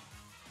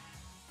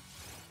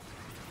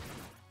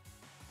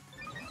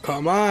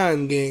 Come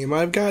on, game.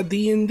 I've got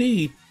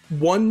D&D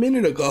 1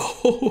 minute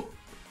ago.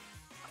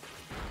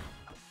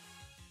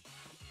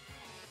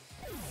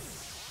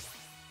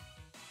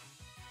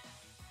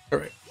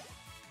 Alright.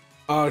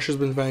 Ash has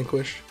been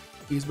vanquished.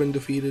 He's been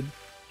defeated.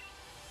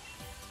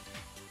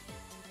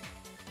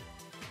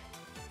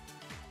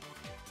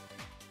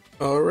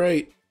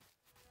 Alright.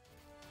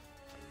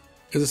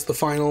 Is this the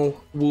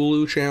final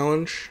Wooloo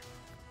challenge?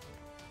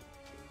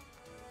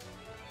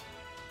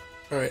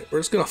 Alright, we're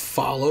just gonna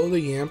follow the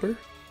Yamper.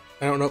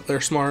 I don't know if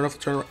they're smart enough to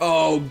turn around.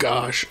 Oh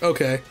gosh,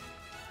 okay.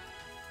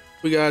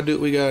 We gotta do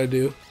what we gotta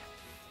do.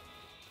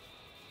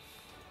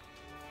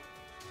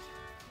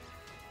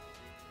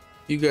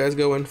 You guys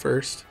go in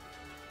first.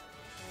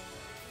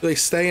 Do they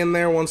stay in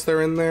there once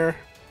they're in there?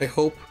 I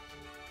hope.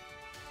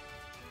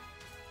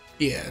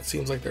 Yeah, it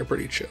seems like they're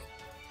pretty chill.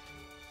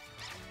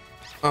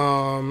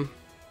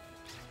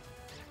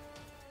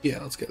 Yeah,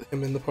 let's get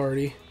him in the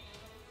party.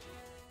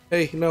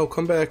 Hey, no,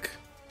 come back.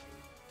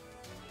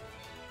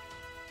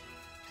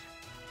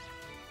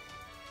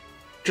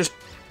 Just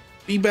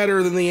be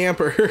better than the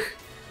Yamper.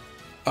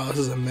 Oh, this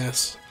is a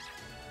mess.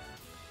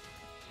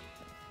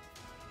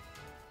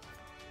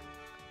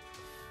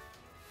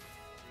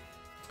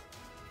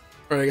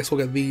 Alright, I guess we'll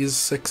get these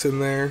 6 in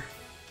there.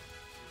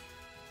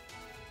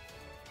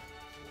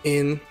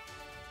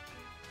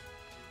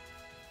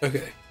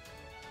 Okay.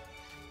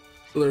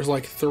 So there's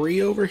like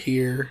 3 over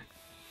here.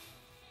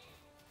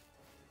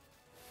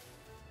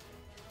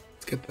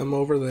 Let's get them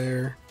over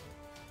there.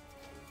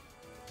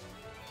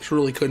 This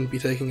really couldn't be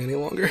taking any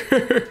longer.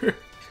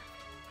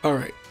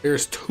 Alright,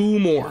 there's 2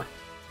 more.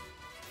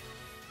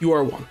 You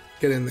are 1.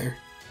 Get in there.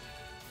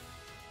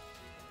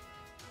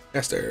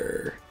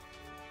 Faster.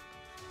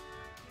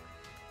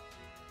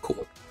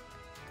 Cool.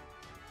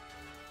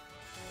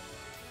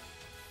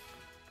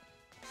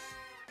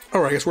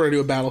 Alright, I guess we're gonna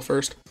do a battle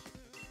first.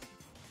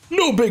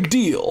 No big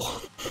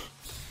deal!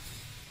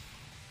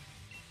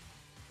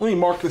 Let me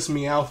mark this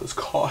Meowth as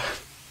caught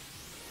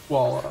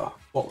while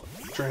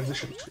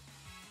transition.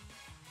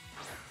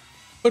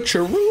 A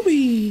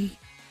Cherubi!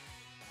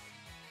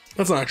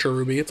 That's not a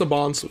Cherubi, it's a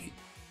Bonsweet.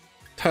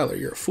 Tyler,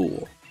 you're a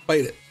fool.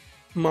 Bite it.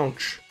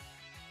 Munch.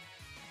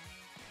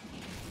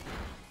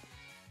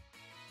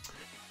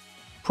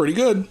 Pretty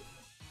good.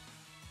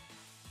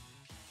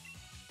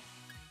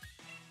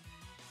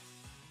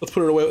 Let's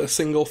put it away with a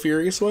single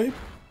Furious Swipe.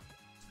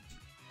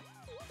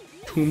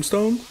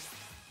 Tombstone?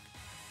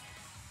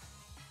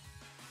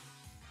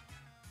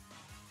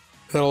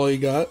 Is that all you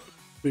got?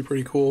 Be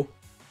pretty cool.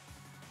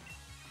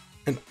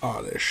 And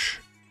Oddish.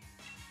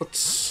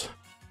 Let's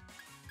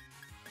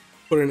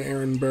put in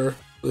Aaron Burr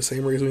for the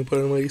same reason we put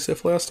in Lady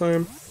Sif last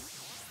time.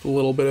 A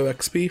little bit of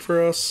XP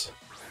for us.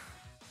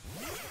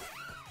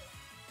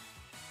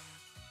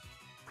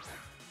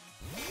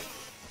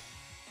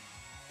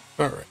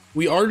 Alright.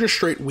 We are just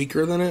straight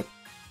weaker than it,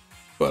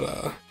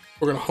 but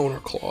we're gonna hone our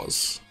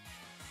claws.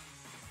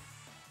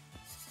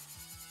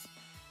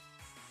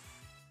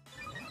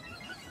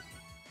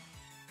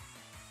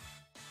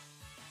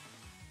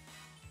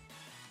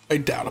 I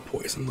doubt a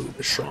poison move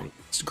is strong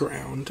against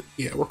ground.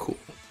 Yeah, we're cool.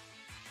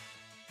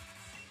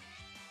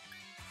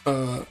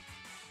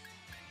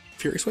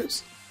 Fury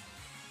Swipes.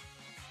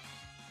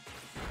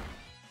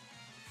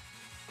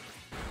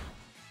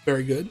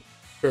 Very good.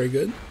 Very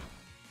good.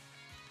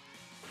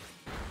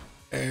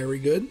 Very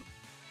good.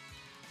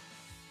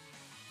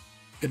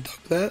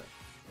 Deduct that.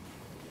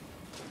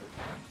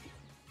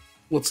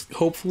 Let's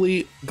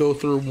hopefully go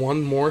through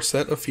one more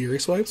set of Fury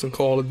Swipes and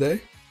call it a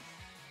day.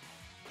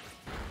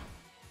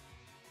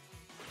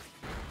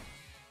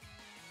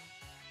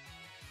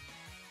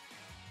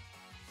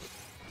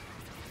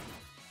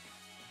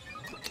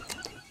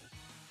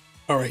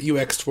 Alright, you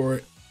X'd for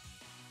it.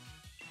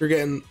 You're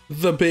getting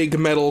the big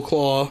metal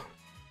claw.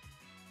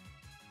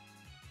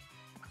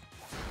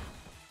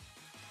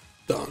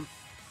 Done.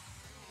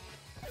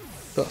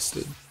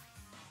 Dusted.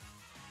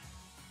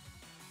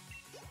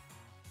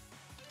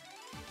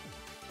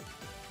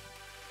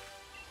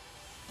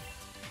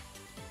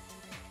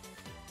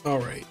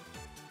 Alright.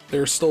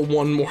 There's still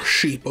one more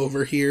sheep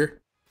over here.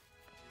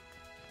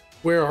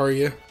 Where are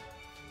you?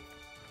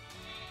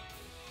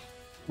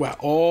 Wow,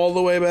 all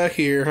the way back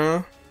here,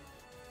 huh?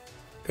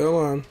 Come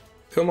on.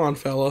 Come on,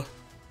 fella.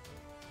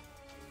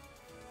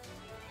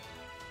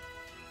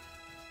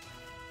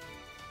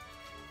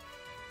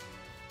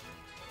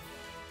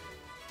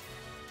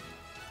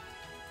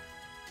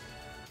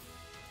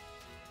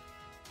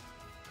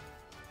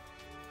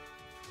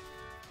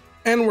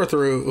 And we're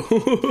through.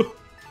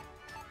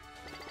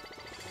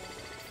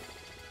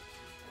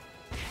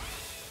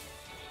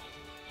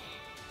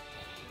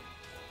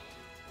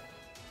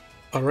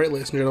 Alright,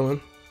 ladies and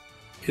gentlemen.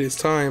 It is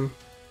time.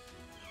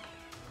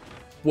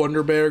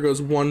 Wonder Bear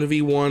goes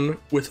 1v1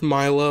 with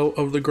Milo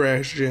of the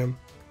Grass Gym.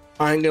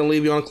 I ain't gonna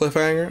leave you on a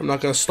cliffhanger. I'm not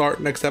gonna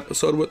start next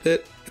episode with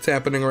it. It's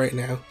happening right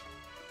now.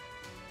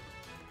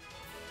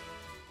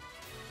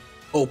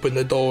 Open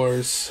the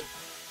doors.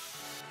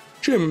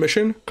 Gym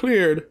mission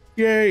cleared.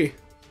 Yay.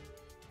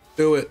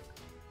 Do it.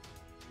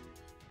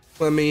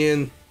 Let me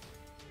in.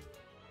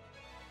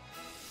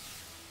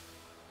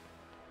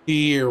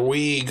 Here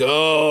we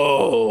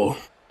go.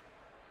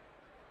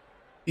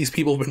 These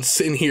people have been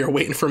sitting here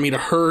waiting for me to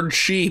herd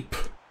sheep.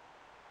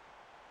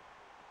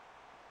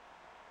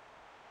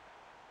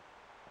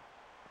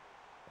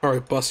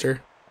 Alright,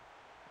 Buster.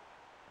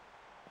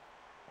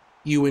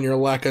 You and your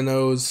lack of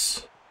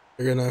nose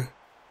are gonna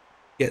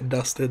get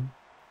dusted.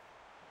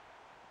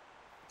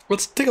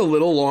 Let's take a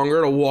little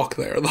longer to walk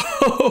there,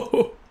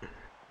 though.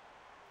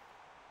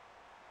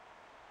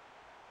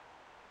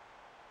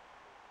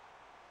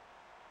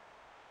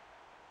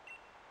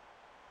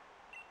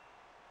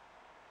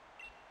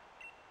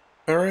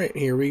 Alright,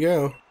 here we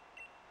go.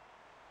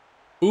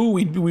 Ooh,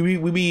 we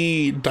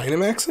be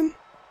Dynamaxing?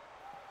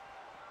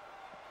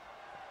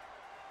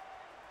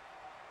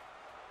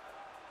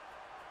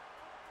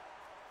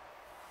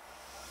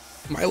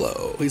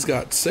 Milo, he's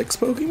got 6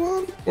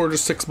 Pokemon? Or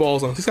just 6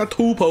 balls on? He's got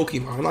 2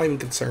 Pokemon, I'm not even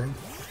concerned.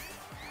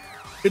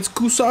 It's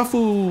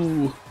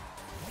Kusafu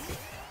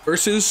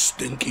versus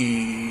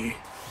Stinky.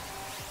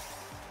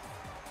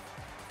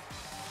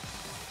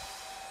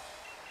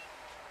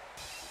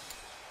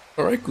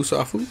 Alright,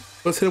 Kusafu.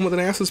 Let's hit him with an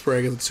Acid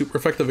Spray because it's super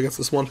effective against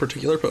this one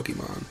particular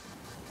Pokemon.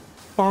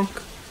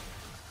 Bonk.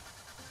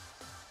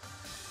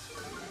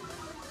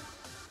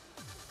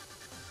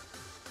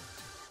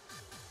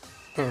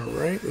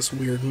 Alright, this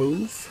weird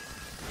move.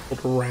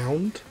 Called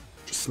Round.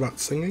 Just about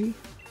singing.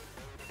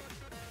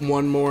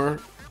 One more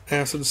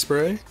Acid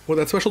Spray. With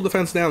that special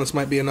defense down, this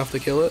might be enough to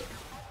kill it.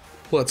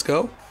 Let's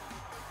go.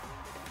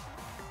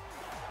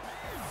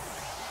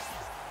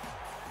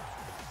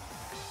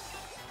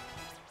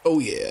 Oh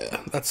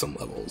yeah, that's some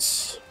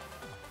levels.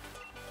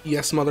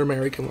 Yes, Mother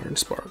Mary can learn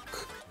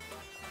Spark.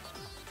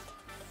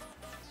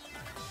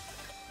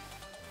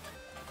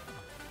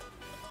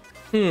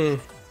 I'm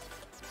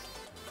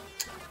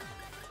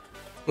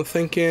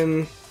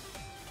thinking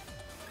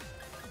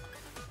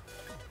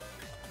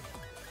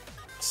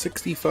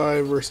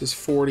 65 versus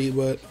 40,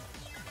 but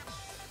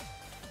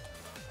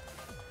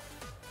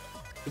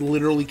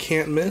literally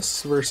can't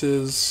miss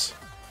versus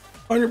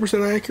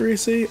 100%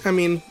 accuracy. I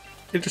mean,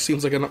 it just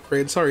seems like an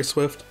upgrade. Sorry,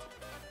 Swift.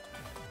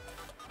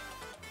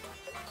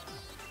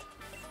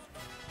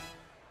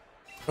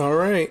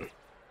 Alright.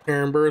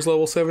 Aaron Burr is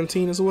level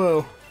 17 as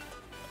well.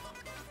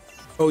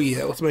 Oh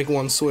yeah, let's make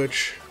one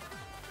switch.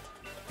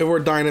 If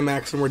we're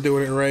Dynamax and we're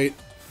doing it right.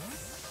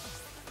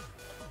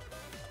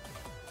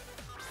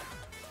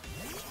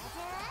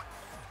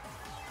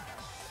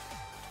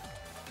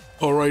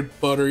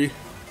 Alright, Buttery.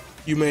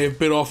 You may have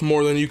bit off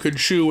more than you could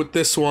chew with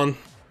this one.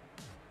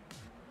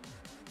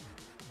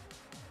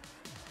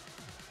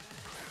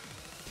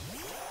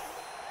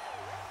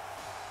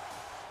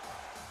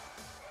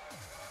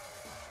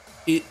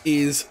 It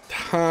is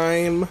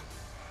time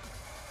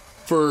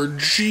for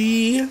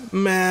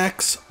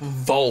G-Max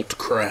Vault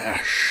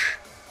Crash.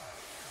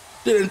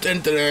 Dun,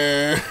 dun, dun,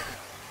 dun.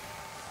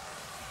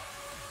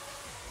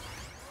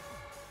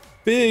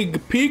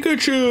 Big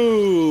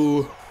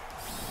Pikachu!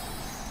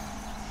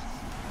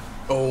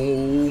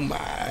 Oh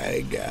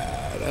my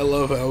god, I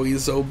love how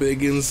he's so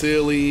big and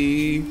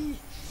silly.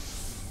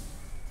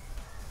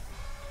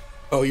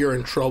 Oh, you're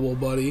in trouble,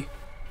 buddy.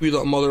 You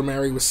thought Mother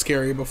Mary was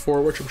scary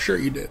before, which I'm sure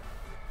you did.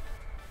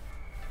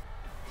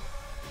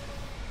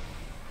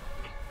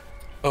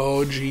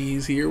 Oh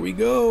geez, here we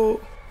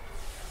go.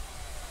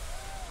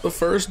 The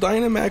first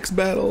Dynamax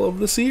battle of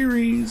the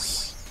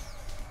series.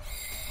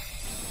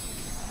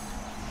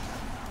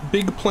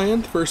 Big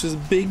Plant versus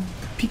Big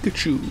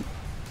Pikachu.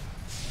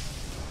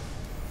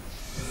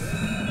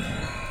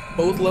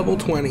 Both level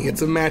 20.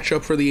 It's a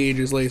matchup for the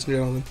ages, ladies and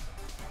gentlemen.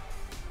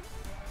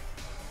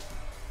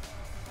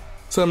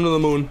 Send him to the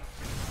moon.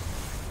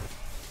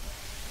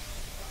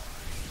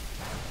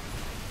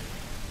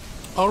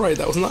 Alright,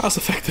 that was not as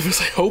effective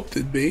as I hoped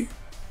it'd be.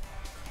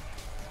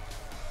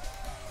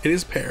 It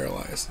is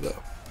paralyzed,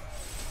 though.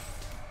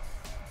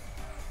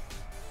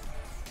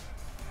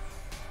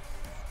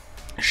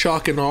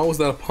 Shock and awe, was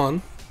that a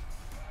pun?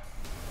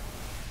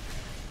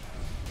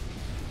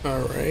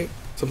 Alright,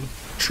 some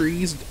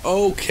trees.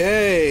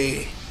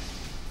 Okay.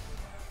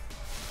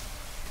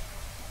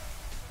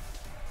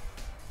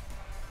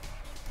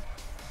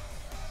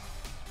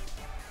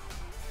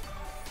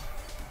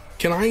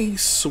 Can I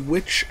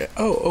switch?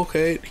 Oh,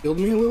 okay, it healed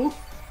me a little.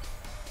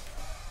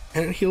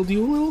 And it healed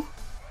you a little?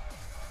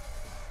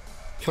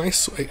 Can I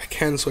I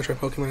can switch my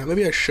Pokemon out.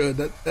 Maybe I should.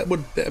 That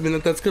would, I mean,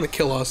 that's gonna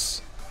kill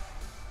us.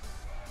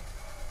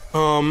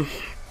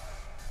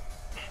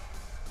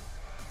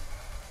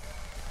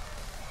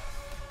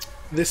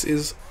 This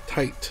is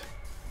tight.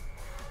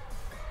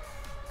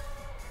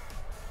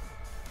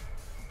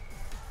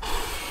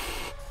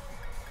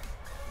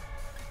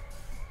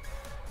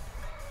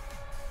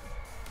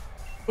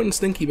 Putting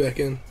Stinky back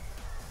in.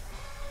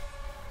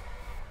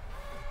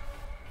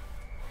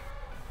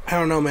 I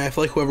don't know, man. I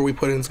feel like whoever we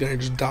put in is gonna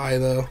just die,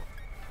 though.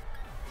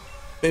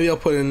 Maybe I'll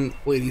put in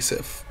Lady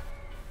Sif.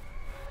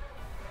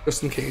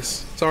 Just in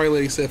case. Sorry,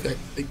 Lady Sif.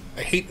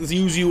 I hate to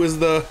use you as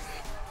the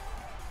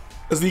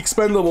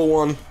expendable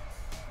one.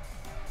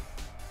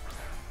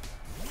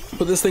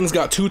 But this thing's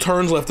got 2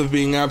 turns left of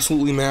being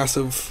absolutely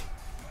massive.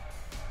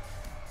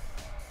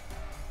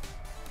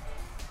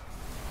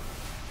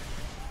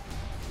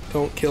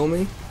 Don't kill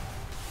me.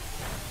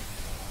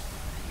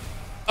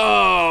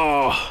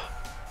 Oh!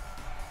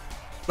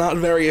 Not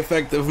very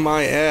effective,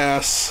 my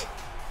ass.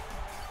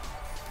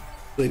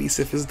 Lady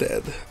Sif is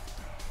dead.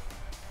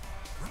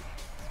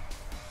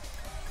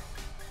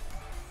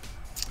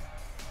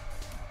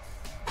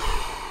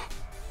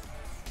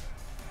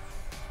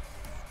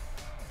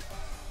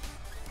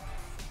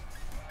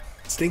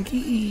 Stinky,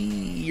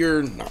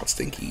 you're not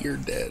Stinky, you're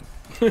dead.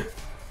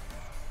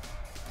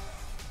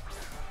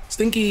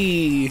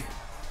 Stinky!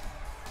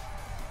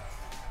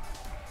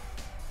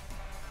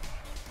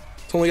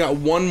 It's only got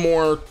 1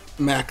 more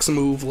max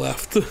move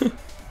left.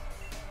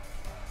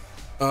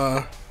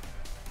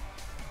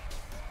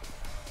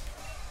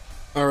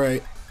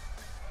 Alright.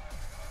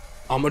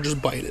 I'ma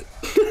just bite it.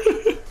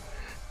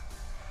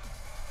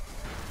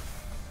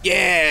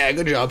 Yeah,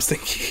 good job,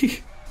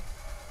 Stinky.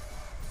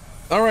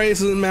 Alright,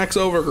 this isn't max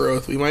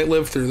overgrowth. We might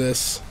live through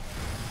this.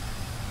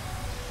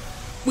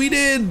 We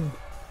did!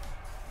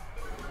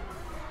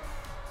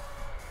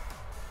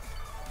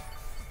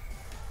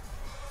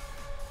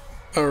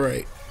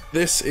 Alright,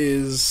 this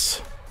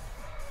is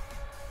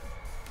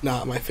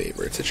not my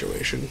favorite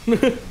situation.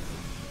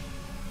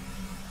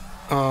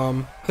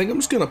 I think I'm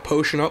just gonna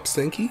potion up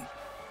Stinky.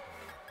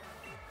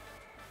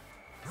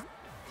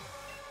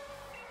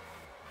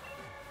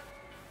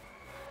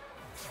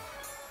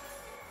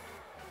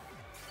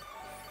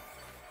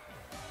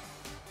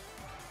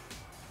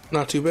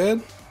 Not too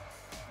bad.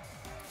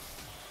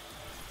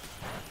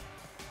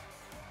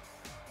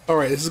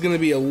 Alright, this is gonna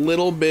be a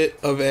little bit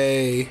of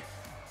a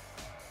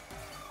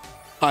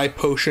high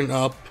potion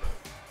up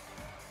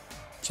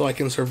so I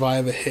can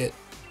survive a hit.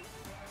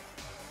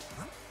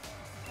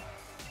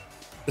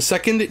 The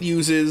second it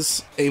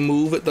uses a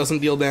move that doesn't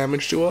deal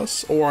damage to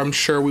us, or I'm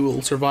sure we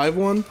will survive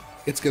one,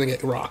 it's gonna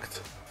get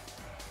rocked.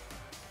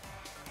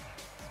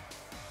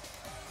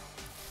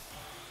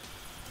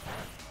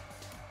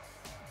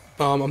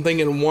 I'm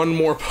thinking 1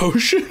 more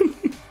potion.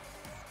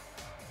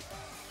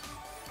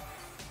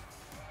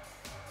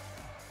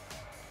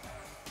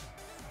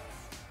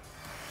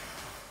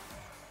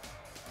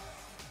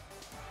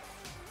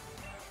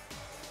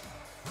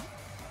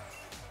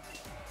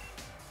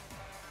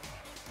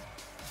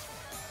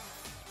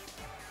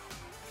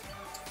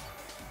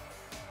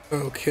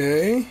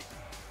 Okay.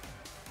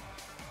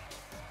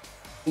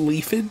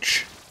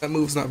 Leafage. That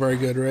move's not very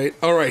good, right?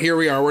 All right, here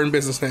we are. We're in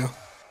business now.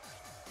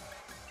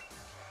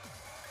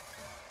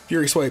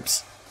 Fury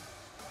swipes.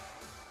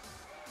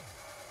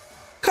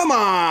 Come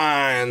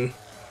on!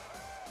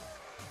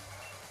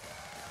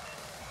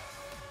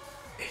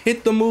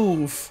 Hit the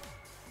move.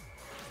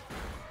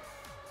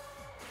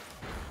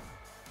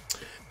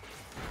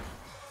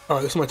 All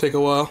right, this might take a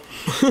while.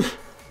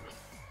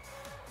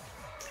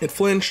 It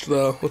flinched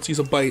though. Let's use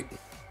a bite.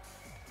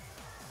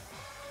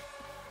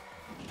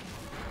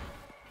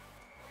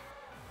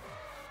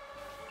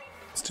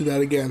 Let's do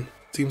that again.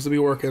 Seems to be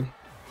working.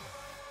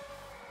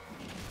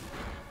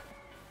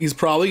 He's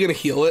probably gonna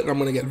heal it and I'm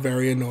gonna get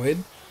very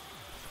annoyed.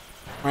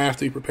 I have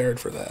to be prepared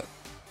for that.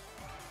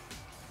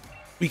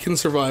 We can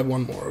survive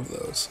one more of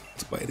those.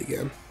 Let's bite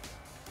again.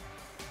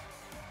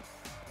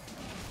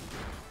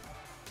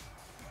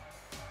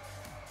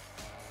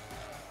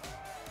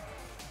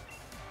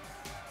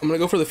 I'm gonna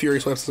go for the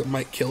Fury Swipes that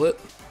might kill it.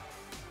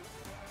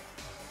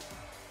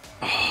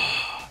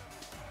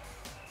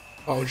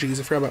 Oh geez,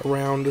 I forgot about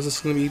round. Is this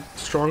gonna be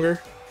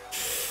stronger?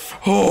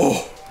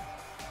 Oh!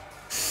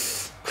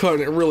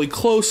 Cutting it really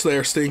close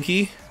there,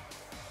 Stinky.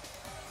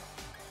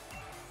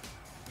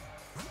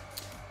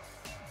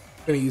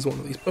 Gonna use one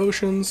of these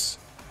potions.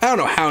 I don't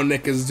know how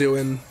Nick is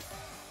doing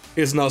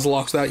his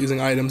Nuzlocke without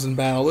using items in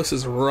battle. This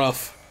is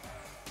rough.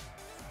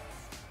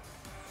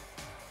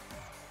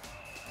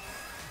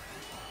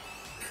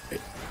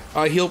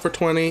 I heal for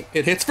 20.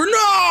 It hits for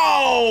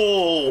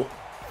no!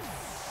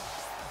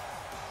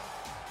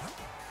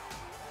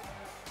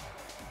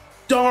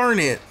 Darn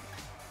it.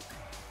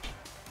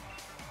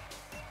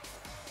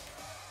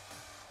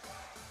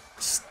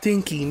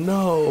 Stinky,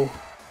 no.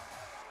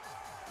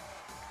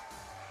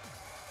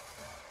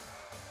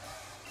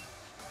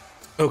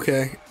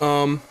 Okay,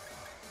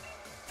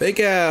 fake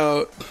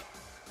out.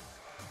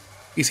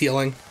 He's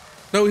healing.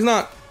 No, he's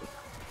not.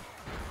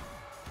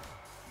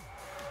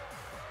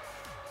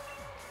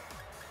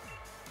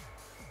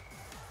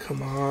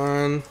 Come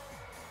on.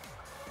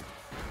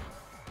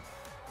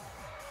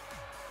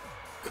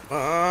 Come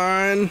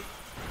on.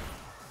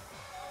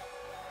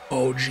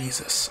 Oh,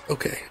 Jesus.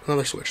 Okay,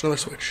 another switch, another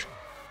switch.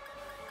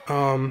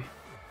 Oh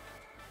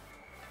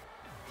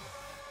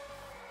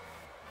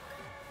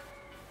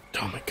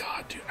my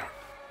God, dude.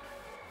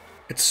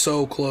 It's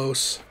so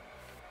close.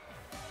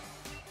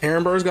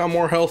 Aaron Burr's got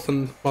more health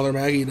than Mother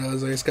Maggie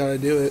does. I just gotta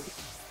do it.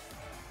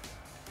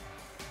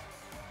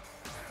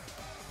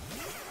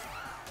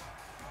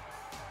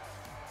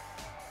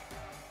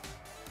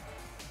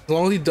 As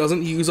long as he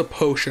doesn't use a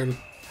potion,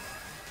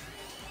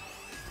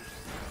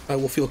 I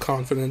will feel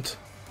confident.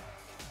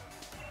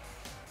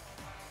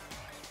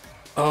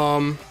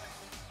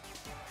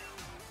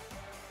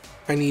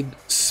 I need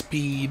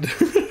speed.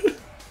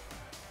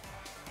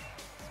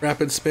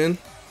 Rapid spin.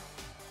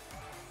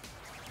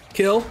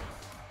 Kill.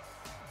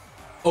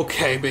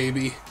 Okay,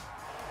 baby.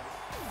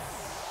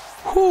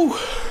 Whew.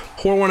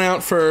 Pour one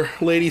out for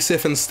Lady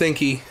Sif and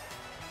Stinky.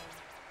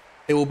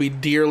 They will be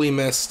dearly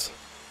missed.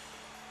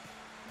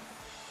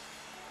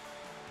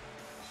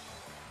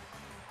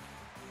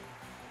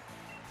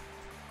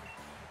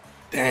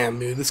 Damn,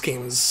 dude, this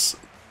game is...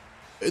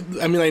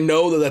 I mean, I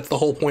know that that's the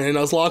whole point of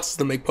Nuzlocke is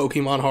to make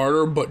Pokemon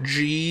harder, but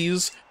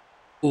geez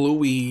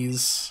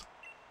Louise.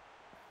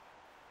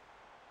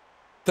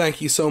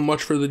 Thank you so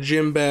much for the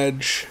gym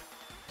badge.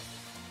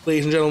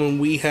 Ladies and gentlemen,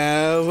 we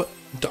have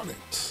done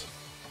it.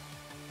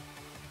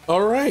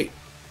 Alright.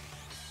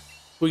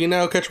 We can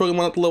now catch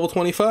Pokemon up to level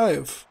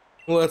 25.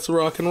 Let's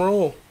rock and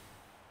roll.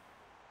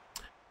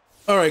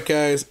 Alright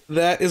guys,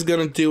 that is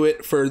going to do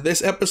it for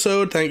this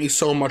episode. Thank you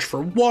so much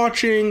for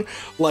watching.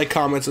 Like,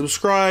 comment,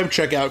 subscribe.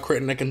 Check out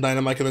CritNick and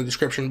Dynamite in the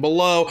description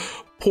below.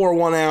 Pour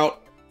one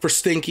out for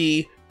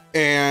Stinky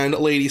and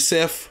Lady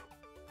Sif.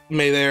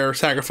 May their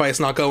sacrifice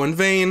not go in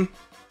vain.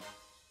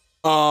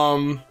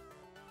 I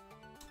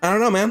don't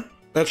know, man.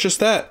 That's just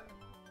that.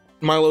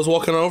 Milo's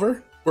walking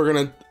over. We're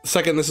gonna,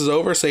 second this is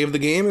over, save the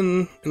game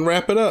and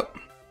wrap it up.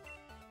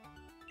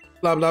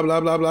 Blah, blah, blah,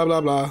 blah, blah,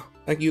 blah, blah.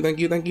 Thank you, thank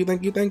you, thank you,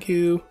 thank you, thank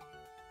you.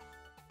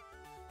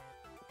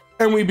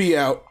 And we be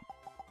out.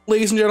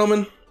 Ladies and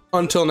gentlemen,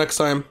 until next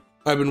time,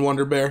 I've been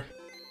Wonder Bear.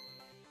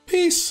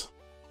 Peace.